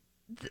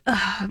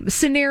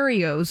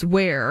scenarios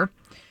where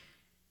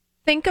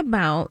think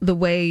about the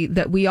way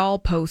that we all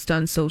post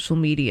on social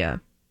media.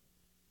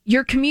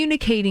 You're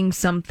communicating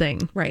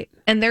something. Right.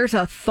 And there's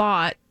a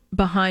thought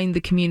behind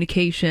the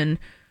communication,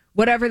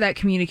 whatever that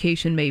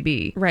communication may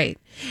be. Right.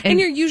 And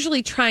you're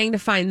usually trying to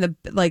find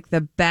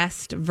the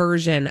best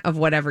version of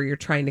whatever you're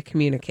trying to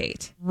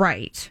communicate.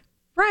 Right.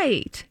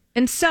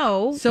 And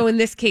so in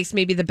this case,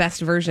 maybe the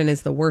best version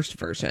is the worst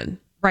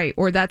version. Right.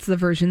 Or that's the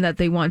version that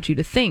they want you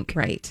to think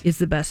is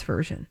the best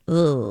version.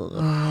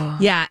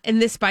 Ugh. Yeah. And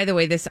this, by the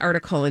way, this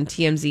article in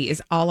TMZ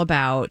is all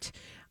about,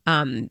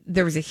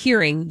 there was a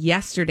hearing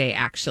yesterday,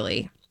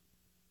 actually,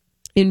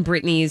 in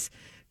Britney's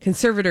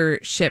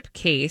conservatorship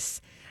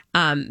case.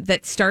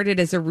 That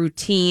started as a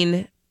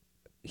routine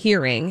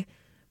hearing,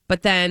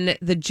 but then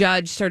the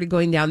judge started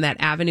going down that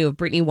avenue of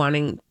Britney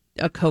wanting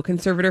a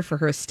co-conservator for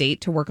her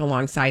estate to work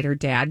alongside her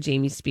dad,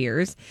 Jamie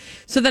Spears.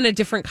 So then a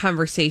different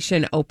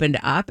conversation opened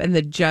up, and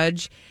the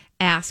judge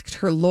asked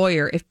her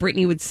lawyer if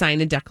Britney would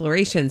sign a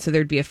declaration so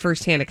there'd be a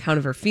firsthand account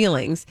of her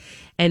feelings.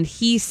 And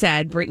he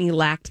said Britney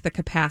lacked the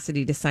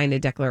capacity to sign a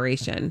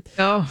declaration.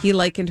 Oh. He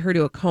likened her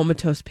to a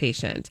comatose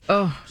patient.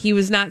 Oh. He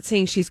was not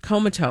saying she's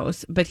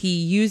comatose, but he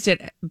used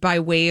it by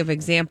way of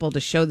example to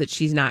show that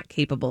she's not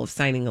capable of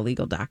signing a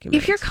legal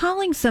document. If you're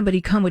calling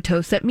somebody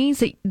comatose, that means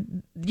that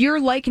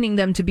you're likening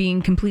them to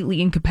being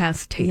completely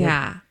incapacitated.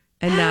 Yeah.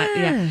 And not,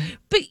 yeah.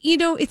 But, you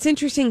know, it's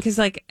interesting because,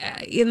 like,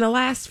 in the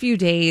last few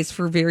days,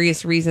 for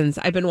various reasons,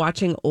 I've been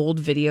watching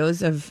old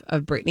videos of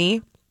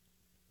Britney.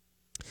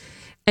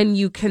 And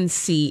you can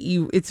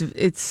see,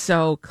 it's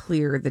so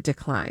clear the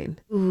decline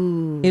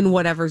in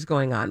whatever's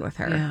going on with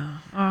her.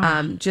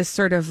 Yeah. Just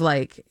sort of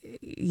like,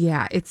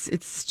 yeah,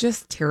 it's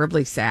just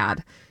terribly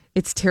sad.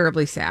 It's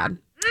terribly sad.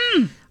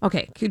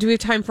 Okay, do we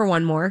have time for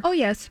one more? Oh,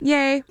 yes.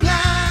 Yay.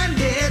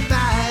 Blinded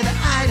by the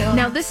idol.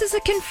 Now, this is a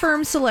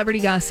confirmed celebrity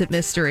gossip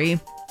mystery.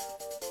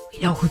 We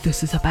know who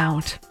this is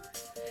about.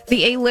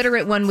 The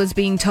illiterate one was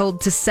being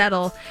told to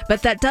settle,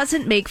 but that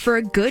doesn't make for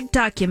a good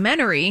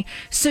documentary.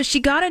 So she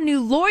got a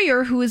new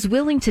lawyer who is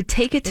willing to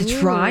take it to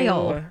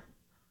trial.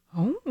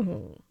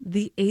 Oh.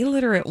 The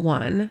illiterate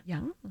one.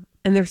 Yeah.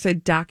 And there's a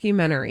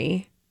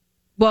documentary.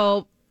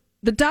 Well,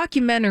 the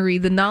documentary,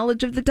 the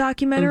knowledge of the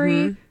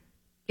documentary,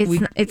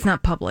 it's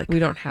not public. We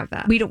don't have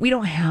that. We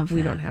don't have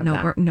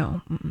that.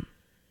 No.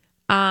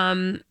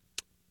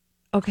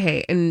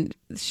 Okay, and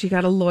she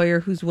got a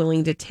lawyer who's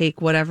willing to take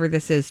whatever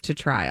this is to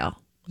trial.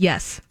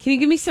 Yes. Can you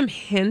give me some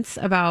hints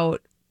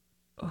about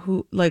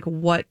who, like,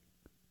 what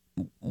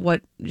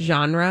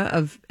genre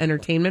of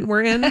entertainment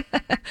we're in?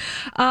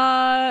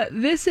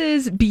 This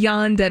is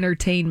beyond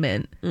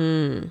entertainment.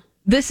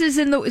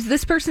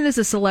 This person is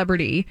a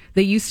celebrity.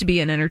 They used to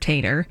be an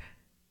entertainer.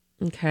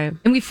 Okay.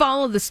 And we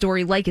follow the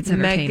story like it's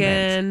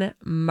entertainment. Meghan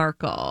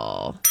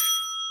Markle.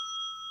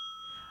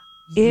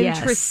 Yes.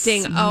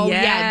 Interesting. Oh,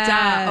 Yes.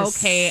 yeah, duh.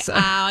 Okay.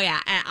 Oh, yeah.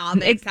 It all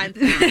makes sense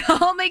now. It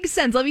all makes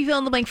sense. Let me fill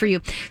in the blank for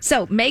you.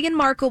 So, Meghan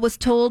Markle was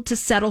told to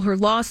settle her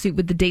lawsuit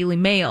with the Daily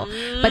Mail,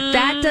 but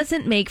that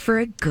doesn't make for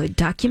a good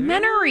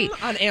documentary.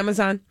 On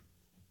Amazon.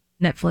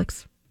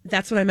 Netflix.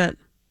 That's what I meant.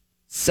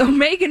 So,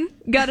 Meghan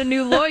got a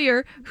new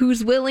lawyer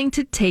who's willing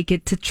to take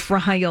it to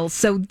trial.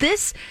 So,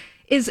 this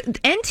is,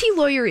 NT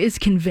Lawyer is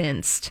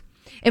convinced.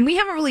 And we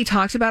haven't really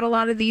talked about a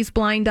lot of these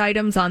blind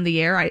items on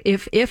the air,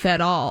 if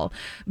at all.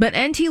 But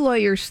NT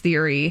Lawyer's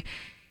theory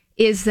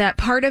is that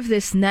part of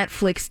this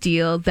Netflix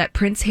deal that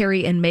Prince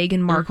Harry and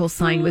Meghan Markle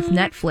signed with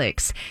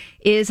Netflix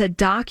is a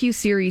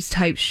docuseries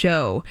type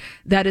show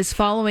that is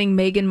following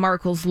Meghan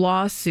Markle's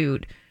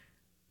lawsuit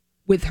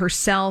with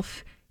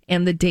herself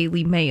and the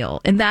Daily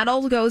Mail. And that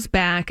all goes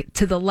back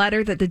to the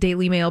letter that the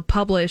Daily Mail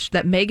published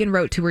that Meghan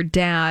wrote to her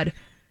dad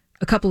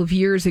a couple of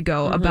years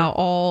ago about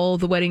all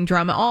the wedding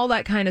drama, all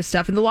that kind of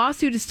stuff. And the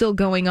lawsuit is still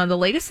going on. The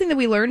latest thing that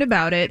we learned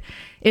about it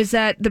is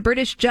that the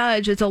British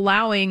judge is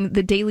allowing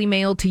the Daily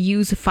Mail to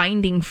use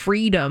Finding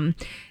Freedom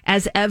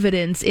as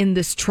evidence in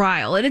this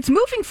trial. And it's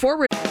moving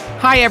forward.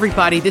 Hi,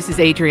 everybody. This is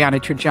Adriana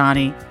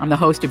Trajani. I'm the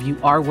host of You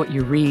Are What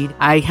You Read.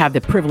 I have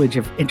the privilege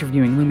of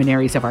interviewing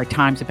luminaries of our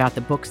times about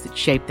the books that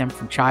shaped them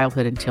from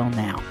childhood until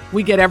now.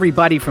 We get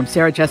everybody from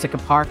Sarah Jessica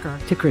Parker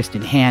to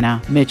Kristen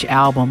Hanna, Mitch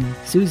Albom,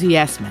 Susie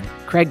Essman,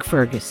 Craig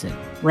Ferguson,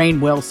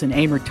 Rainn Wilson,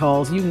 Amor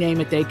Tolls, you name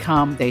it, they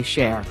come, they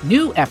share.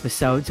 New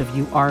episodes of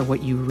You Are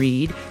What You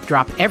Read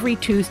drop every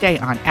Tuesday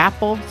on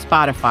Apple,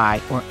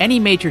 Spotify, or any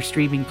major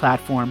streaming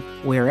platform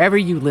wherever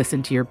you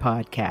listen to your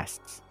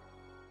podcasts.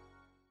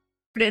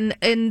 And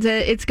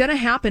it's going to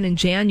happen in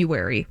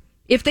January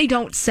if they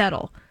don't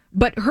settle.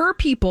 But her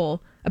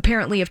people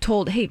apparently have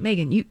told, hey,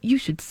 Meghan, you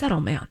should settle,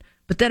 man.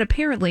 But then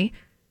apparently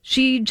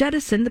she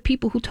jettisoned the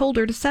people who told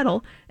her to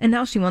settle, and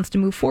now she wants to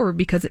move forward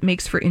because it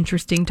makes for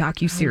interesting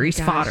docuseries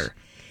fodder.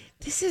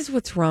 This is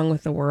what's wrong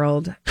with the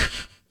world.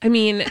 I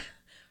mean,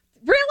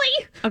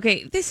 really?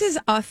 Okay, this is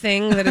a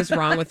thing that is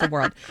wrong with the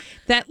world.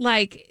 That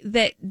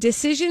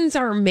decisions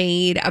are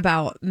made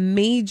about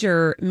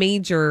major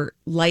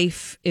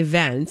life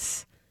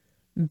events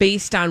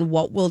based on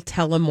what will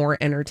tell a more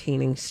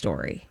entertaining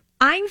story.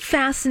 I'm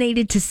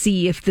fascinated to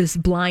see if this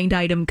blind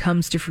item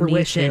comes to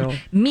fruition.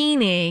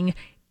 Meaning,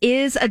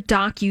 is a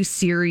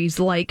docuseries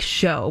like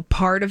show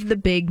part of the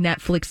big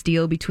Netflix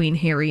deal between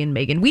Harry and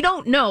Meghan? We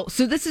don't know.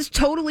 So this is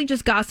totally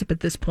just gossip at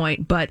this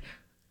point, but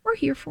we're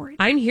here for it.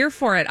 I'm here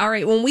for it. All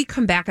right, when we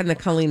come back on the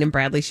Colleen and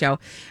Bradley show,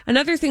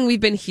 another thing we've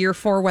been here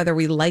for, whether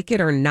we like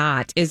it or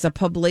not, is a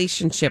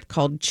publicationship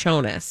called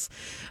Jonas.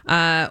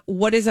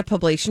 What is a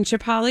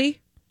publicationship,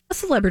 Holly? A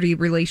celebrity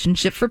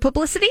relationship for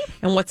publicity.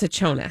 And what's a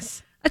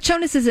Jonas? A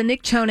Jonas is a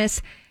Nick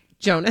Jonas.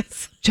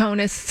 Jonas.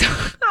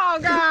 Oh,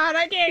 God,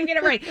 I can't get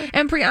it right.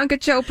 And Priyanka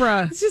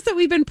Chopra. It's just that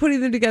we've been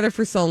putting them together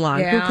for so long.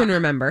 Yeah. Who can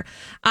remember?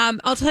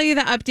 I'll tell you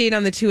the update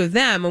on the two of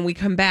them when we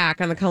come back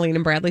on the Colleen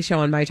and Bradley show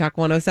on My Talk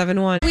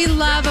 1071. We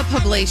love a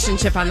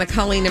publicationship on the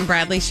Colleen and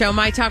Bradley show.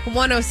 My Talk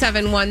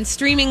 1071,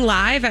 streaming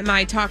live at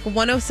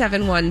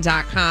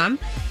mytalk1071.com.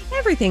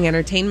 Everything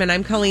entertainment.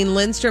 I'm Colleen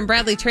Lindstrom.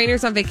 Bradley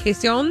Trainer's on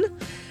vacation.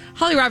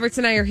 Holly Roberts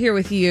and I are here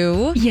with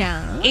you.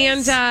 Yeah.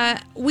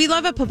 And we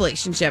love a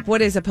publicationship.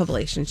 What is a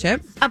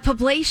publicationship? A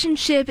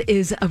publicationship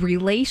is a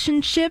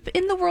relationship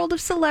in the world of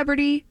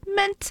celebrity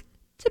meant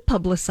to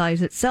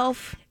publicize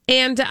itself.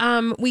 And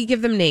we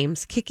give them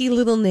names, kicky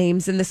little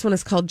names. And this one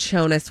is called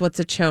Jonas. What's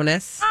a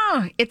Jonas?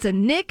 Oh, it's a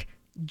Nick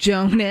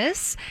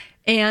Jonas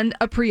and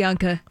a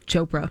Priyanka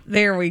Chopra.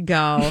 There we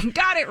go.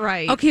 Got it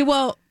right. Okay,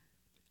 well,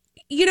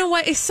 you know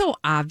what? It's so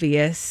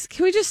obvious.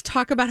 Can we just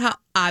talk about how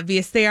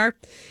obvious they are?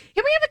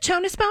 Can we have a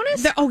Jonas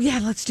bonus? Oh, yeah,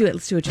 let's do it.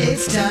 Let's do a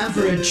Jonas It's time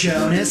for a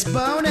Jonas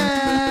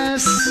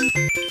bonus.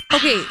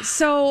 Okay,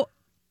 so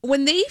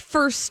when they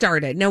first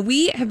started, now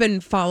we have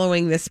been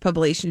following this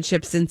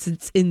publicationship since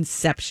its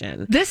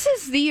inception. This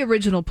is the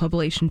original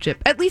publicationship,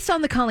 at least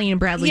on the Colleen and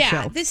Bradley show.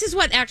 Yeah, this is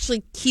what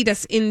actually keyed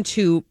us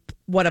into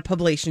what a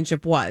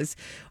publicationship was,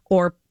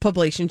 or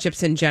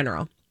publicationships in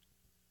general.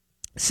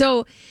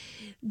 So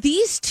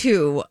these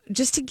two,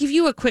 just to give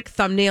you a quick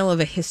thumbnail of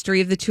a history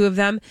of the two of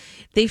them,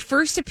 they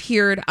first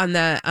appeared on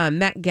the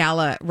Met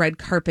Gala red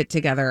carpet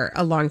together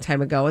a long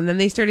time ago, and then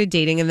they started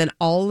dating, and then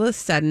all of a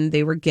sudden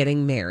they were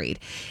getting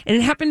married. And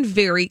it happened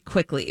very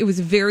quickly. It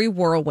was very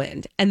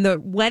whirlwind, and the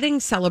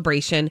wedding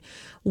celebration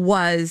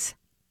was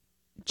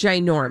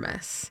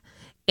ginormous.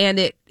 And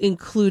it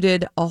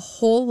included a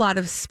whole lot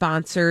of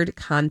sponsored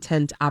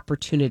content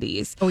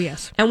opportunities. Oh,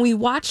 yes. And we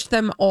watched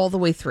them all the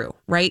way through,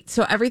 right?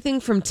 So everything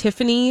from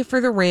Tiffany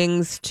for the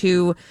rings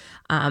to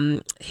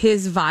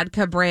his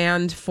vodka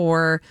brand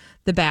for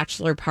the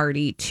bachelor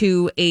party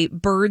to a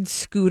bird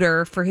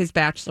scooter for his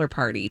bachelor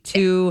party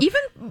to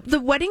even the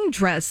wedding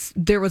dress.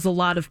 There was a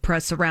lot of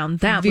press around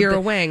that. Vera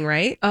Wang,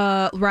 right?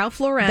 Ralph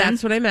Lauren.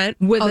 That's what I meant.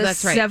 With a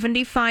that's right.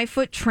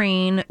 75-foot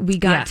train. We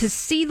got to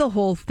see the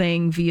whole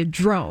thing via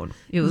drone.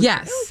 It was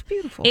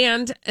beautiful.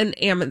 And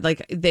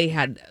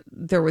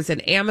there was an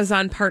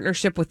Amazon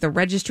partnership with the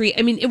registry.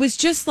 I mean, it was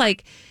just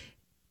like,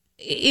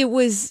 it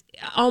was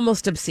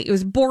almost obscene. It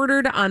was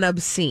bordered on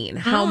obscene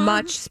how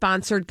much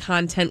sponsored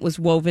content was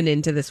woven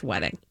into this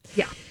wedding.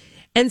 Yeah.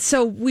 And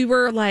so we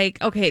were like,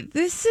 okay,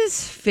 this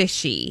is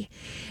fishy.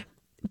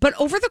 But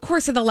over the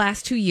course of the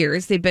last 2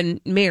 years, they've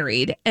been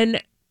married.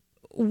 And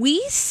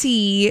we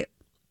see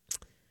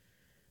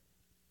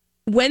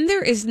when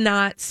there is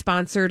not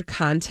sponsored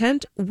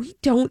content, we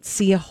don't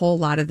see a whole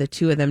lot of the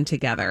two of them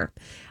together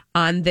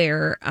on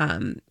their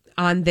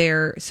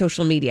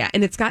social media,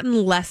 and it's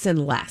gotten less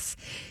and less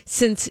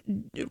since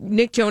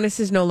Nick Jonas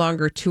is no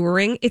longer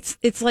touring.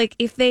 It's like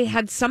if they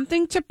had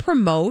something to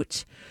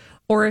promote,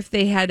 or if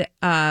they had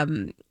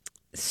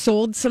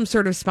sold some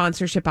sort of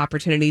sponsorship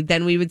opportunity,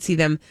 then we would see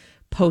them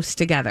post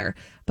together.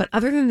 But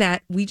other than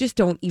that, we just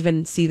don't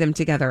even see them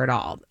together at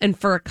all. And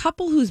for a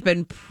couple who's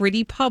been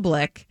pretty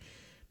public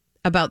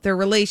about their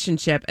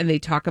relationship, and they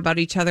talk about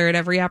each other at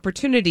every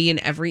opportunity in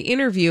every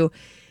interview,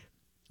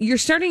 you're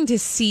starting to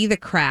see the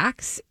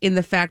cracks in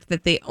the fact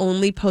that they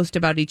only post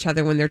about each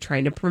other when they're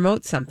trying to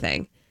promote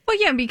something. Well,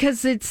 yeah,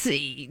 because it's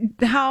this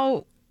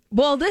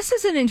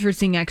is an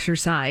interesting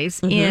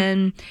exercise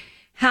in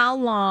how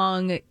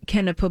long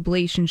can a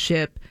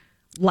publicationship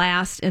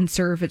last and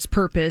serve its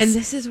purpose. And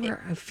this is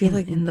where I feel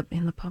like in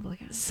the public,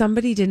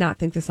 somebody did not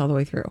think this all the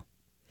way through,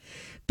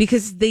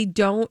 because they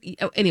don't.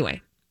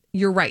 Anyway,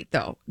 you're right,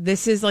 though.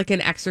 This is like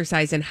an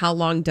exercise in how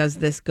long does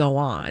this go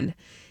on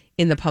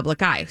in the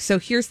public eye. So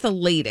here's the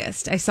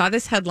latest. I saw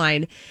this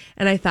headline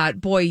and I thought,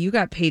 boy, you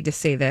got paid to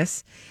say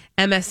this.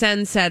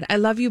 MSN said, "I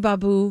love you,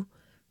 Babu.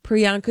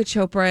 Priyanka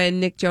Chopra and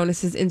Nick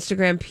Jonas's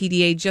Instagram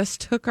PDA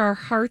just took our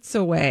hearts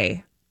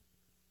away."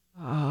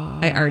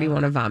 I already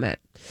want to vomit.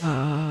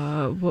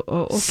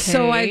 Okay.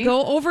 So I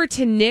go over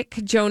to Nick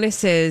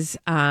Jonas's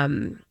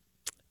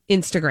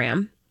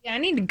Instagram. Yeah, I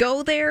need to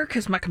go there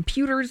because my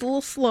computer is a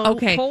little slow.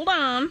 Okay. Hold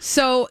on.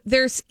 So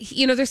there's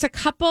a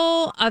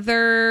couple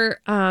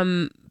other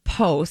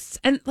posts,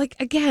 and like,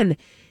 again,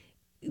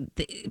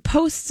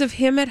 posts of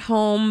him at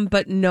home,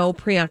 but no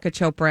Priyanka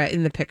Chopra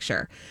in the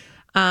picture.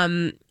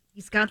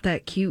 He's got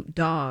that cute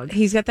dog.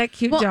 He's got that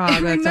cute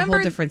dog. That's a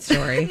whole different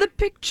story. The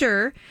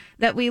picture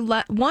that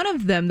one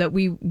of them that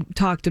we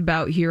talked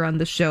about here on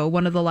the show,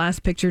 one of the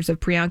last pictures of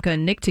Priyanka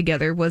and Nick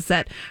together, was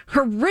that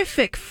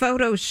horrific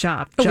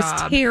Photoshop job. It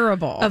was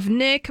terrible. Of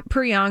Nick,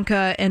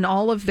 Priyanka, and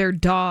all of their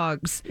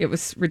dogs. It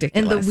was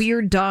ridiculous. And the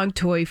weird dog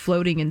toy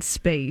floating in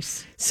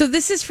space. So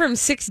this is from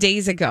 6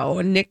 days ago.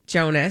 Nick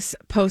Jonas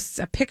posts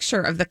a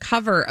picture of the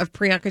cover of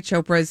Priyanka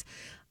Chopra's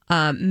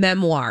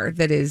memoir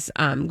that is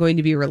going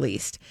to be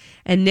released.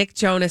 And Nick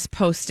Jonas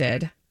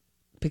posted,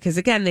 because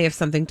again, they have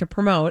something to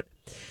promote,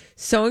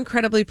 "So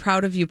incredibly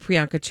proud of you,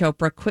 Priyanka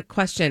Chopra. Quick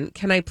question.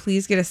 Can I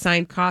please get a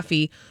signed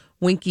coffee?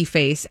 Winky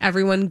face.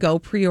 Everyone go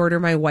pre-order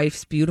my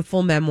wife's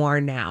beautiful memoir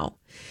now."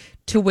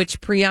 To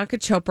which Priyanka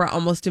Chopra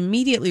almost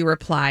immediately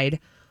replied,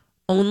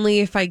 "Only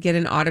if I get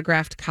an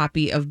autographed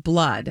copy of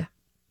Blood.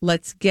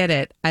 Let's get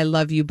it. I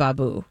love you,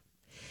 Babu."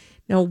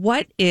 Now,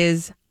 what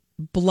is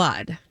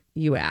Blood,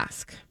 you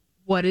ask?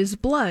 What is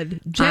blood?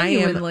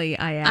 Genuinely,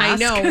 I ask. I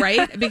know,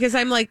 right? Because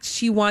I'm like,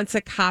 she wants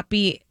a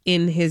copy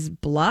in his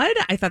blood.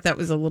 I thought that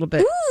was a little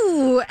bit.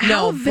 Ooh,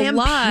 how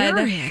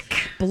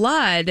vampiric.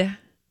 Blood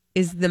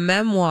is the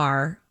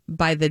memoir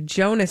by the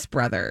Jonas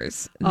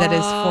Brothers that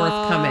is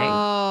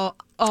forthcoming.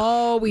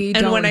 We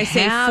and don't when I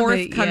say have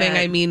forthcoming, it yet.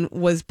 I mean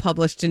was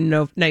published in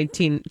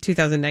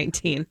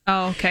 2019.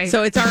 Oh, okay.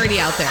 So it's already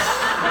out there.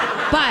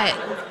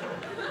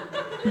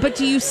 But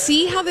do you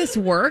see how this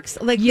works?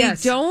 Like,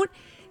 yes.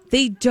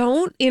 They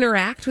don't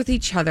interact with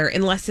each other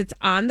unless it's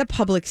on the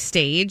public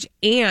stage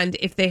and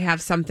if they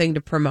have something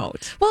to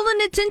promote. Well,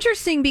 and it's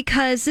interesting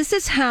because this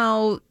is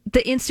how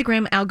the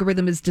Instagram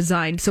algorithm is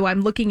designed. So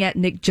I'm looking at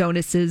Nick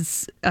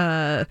Jonas's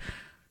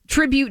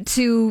tribute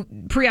to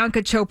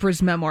Priyanka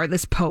Chopra's memoir,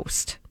 this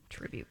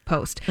tribute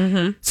post.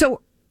 Mm-hmm.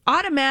 So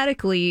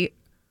automatically,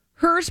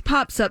 hers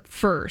pops up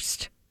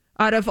first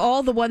out of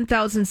all the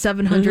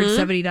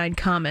 1,779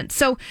 comments.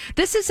 So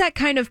this is that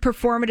kind of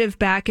performative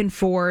back and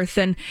forth.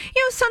 And,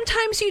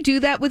 sometimes you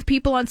do that with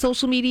people on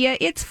social media.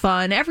 It's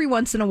fun. Every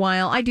once in a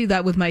while, I do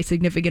that with my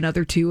significant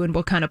other too, and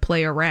we'll kind of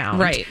play around.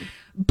 Right.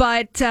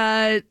 But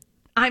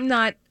I'm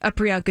not a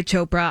Priyanka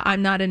Chopra.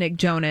 I'm not a Nick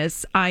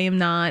Jonas. I am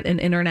not an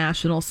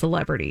international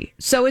celebrity.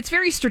 So it's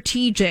very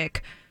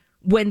strategic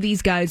when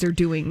these guys are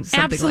doing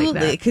something like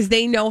that. Because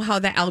they know how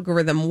the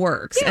algorithm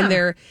works.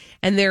 Yeah.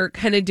 And they're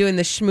kind of doing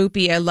the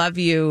schmoopy I love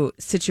you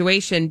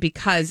situation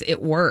because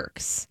it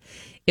works.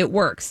 It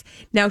works.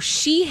 Now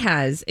she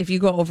has, if you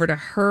go over to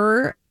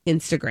her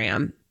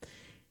Instagram,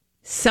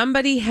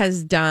 somebody's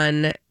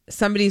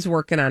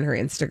working on her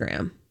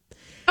Instagram.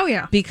 Oh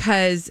yeah.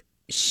 Because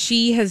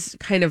she has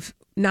kind of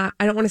not,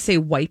 I don't want to say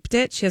wiped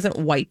it. She hasn't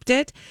wiped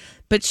it,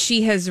 but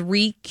she has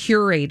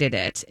recurated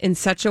it in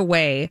such a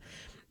way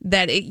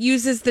that it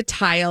uses the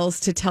tiles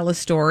to tell a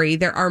story.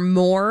 There are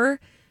more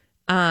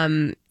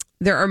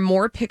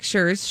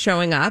pictures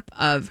showing up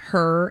of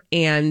her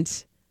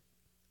and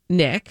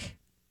Nick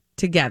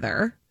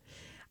together.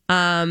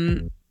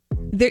 It's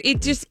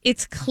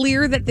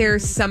clear that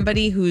there's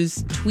somebody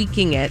who's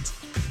tweaking it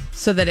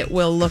so that it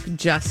will look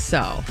just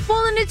so.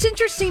 Well, and it's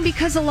interesting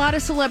because a lot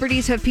of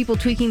celebrities have people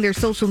tweaking their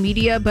social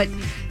media, but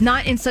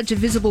not in such a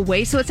visible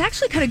way. So it's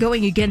actually kind of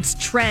going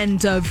against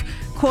trend of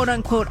quote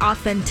unquote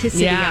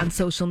authenticity on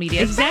social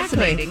media. It's exactly.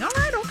 fascinating. All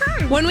right,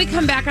 okay. When we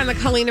come back on the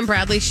Colleen and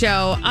Bradley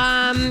show,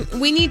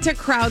 we need to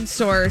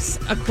crowdsource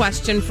a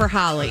question for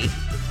Holly.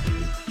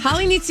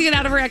 Holly needs to get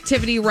out of her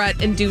activity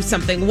rut and do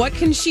something. What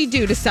can she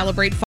do to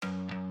celebrate?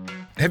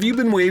 Have you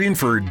been waiting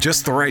for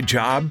just the right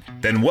job?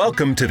 Then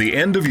welcome to the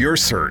end of your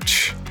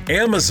search.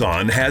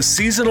 Amazon has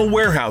seasonal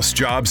warehouse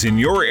jobs in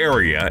your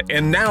area,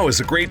 and now is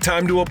a great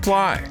time to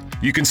apply.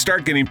 You can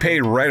start getting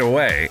paid right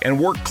away and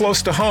work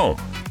close to home.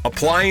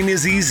 Applying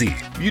is easy.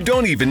 You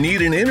don't even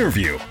need an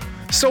interview.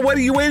 So what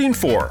are you waiting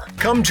for?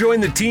 Come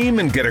join the team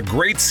and get a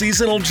great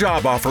seasonal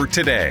job offer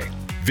today.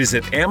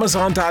 Visit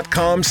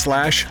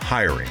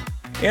Amazon.com/hiring.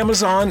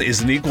 Amazon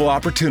is an equal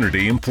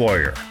opportunity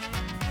employer.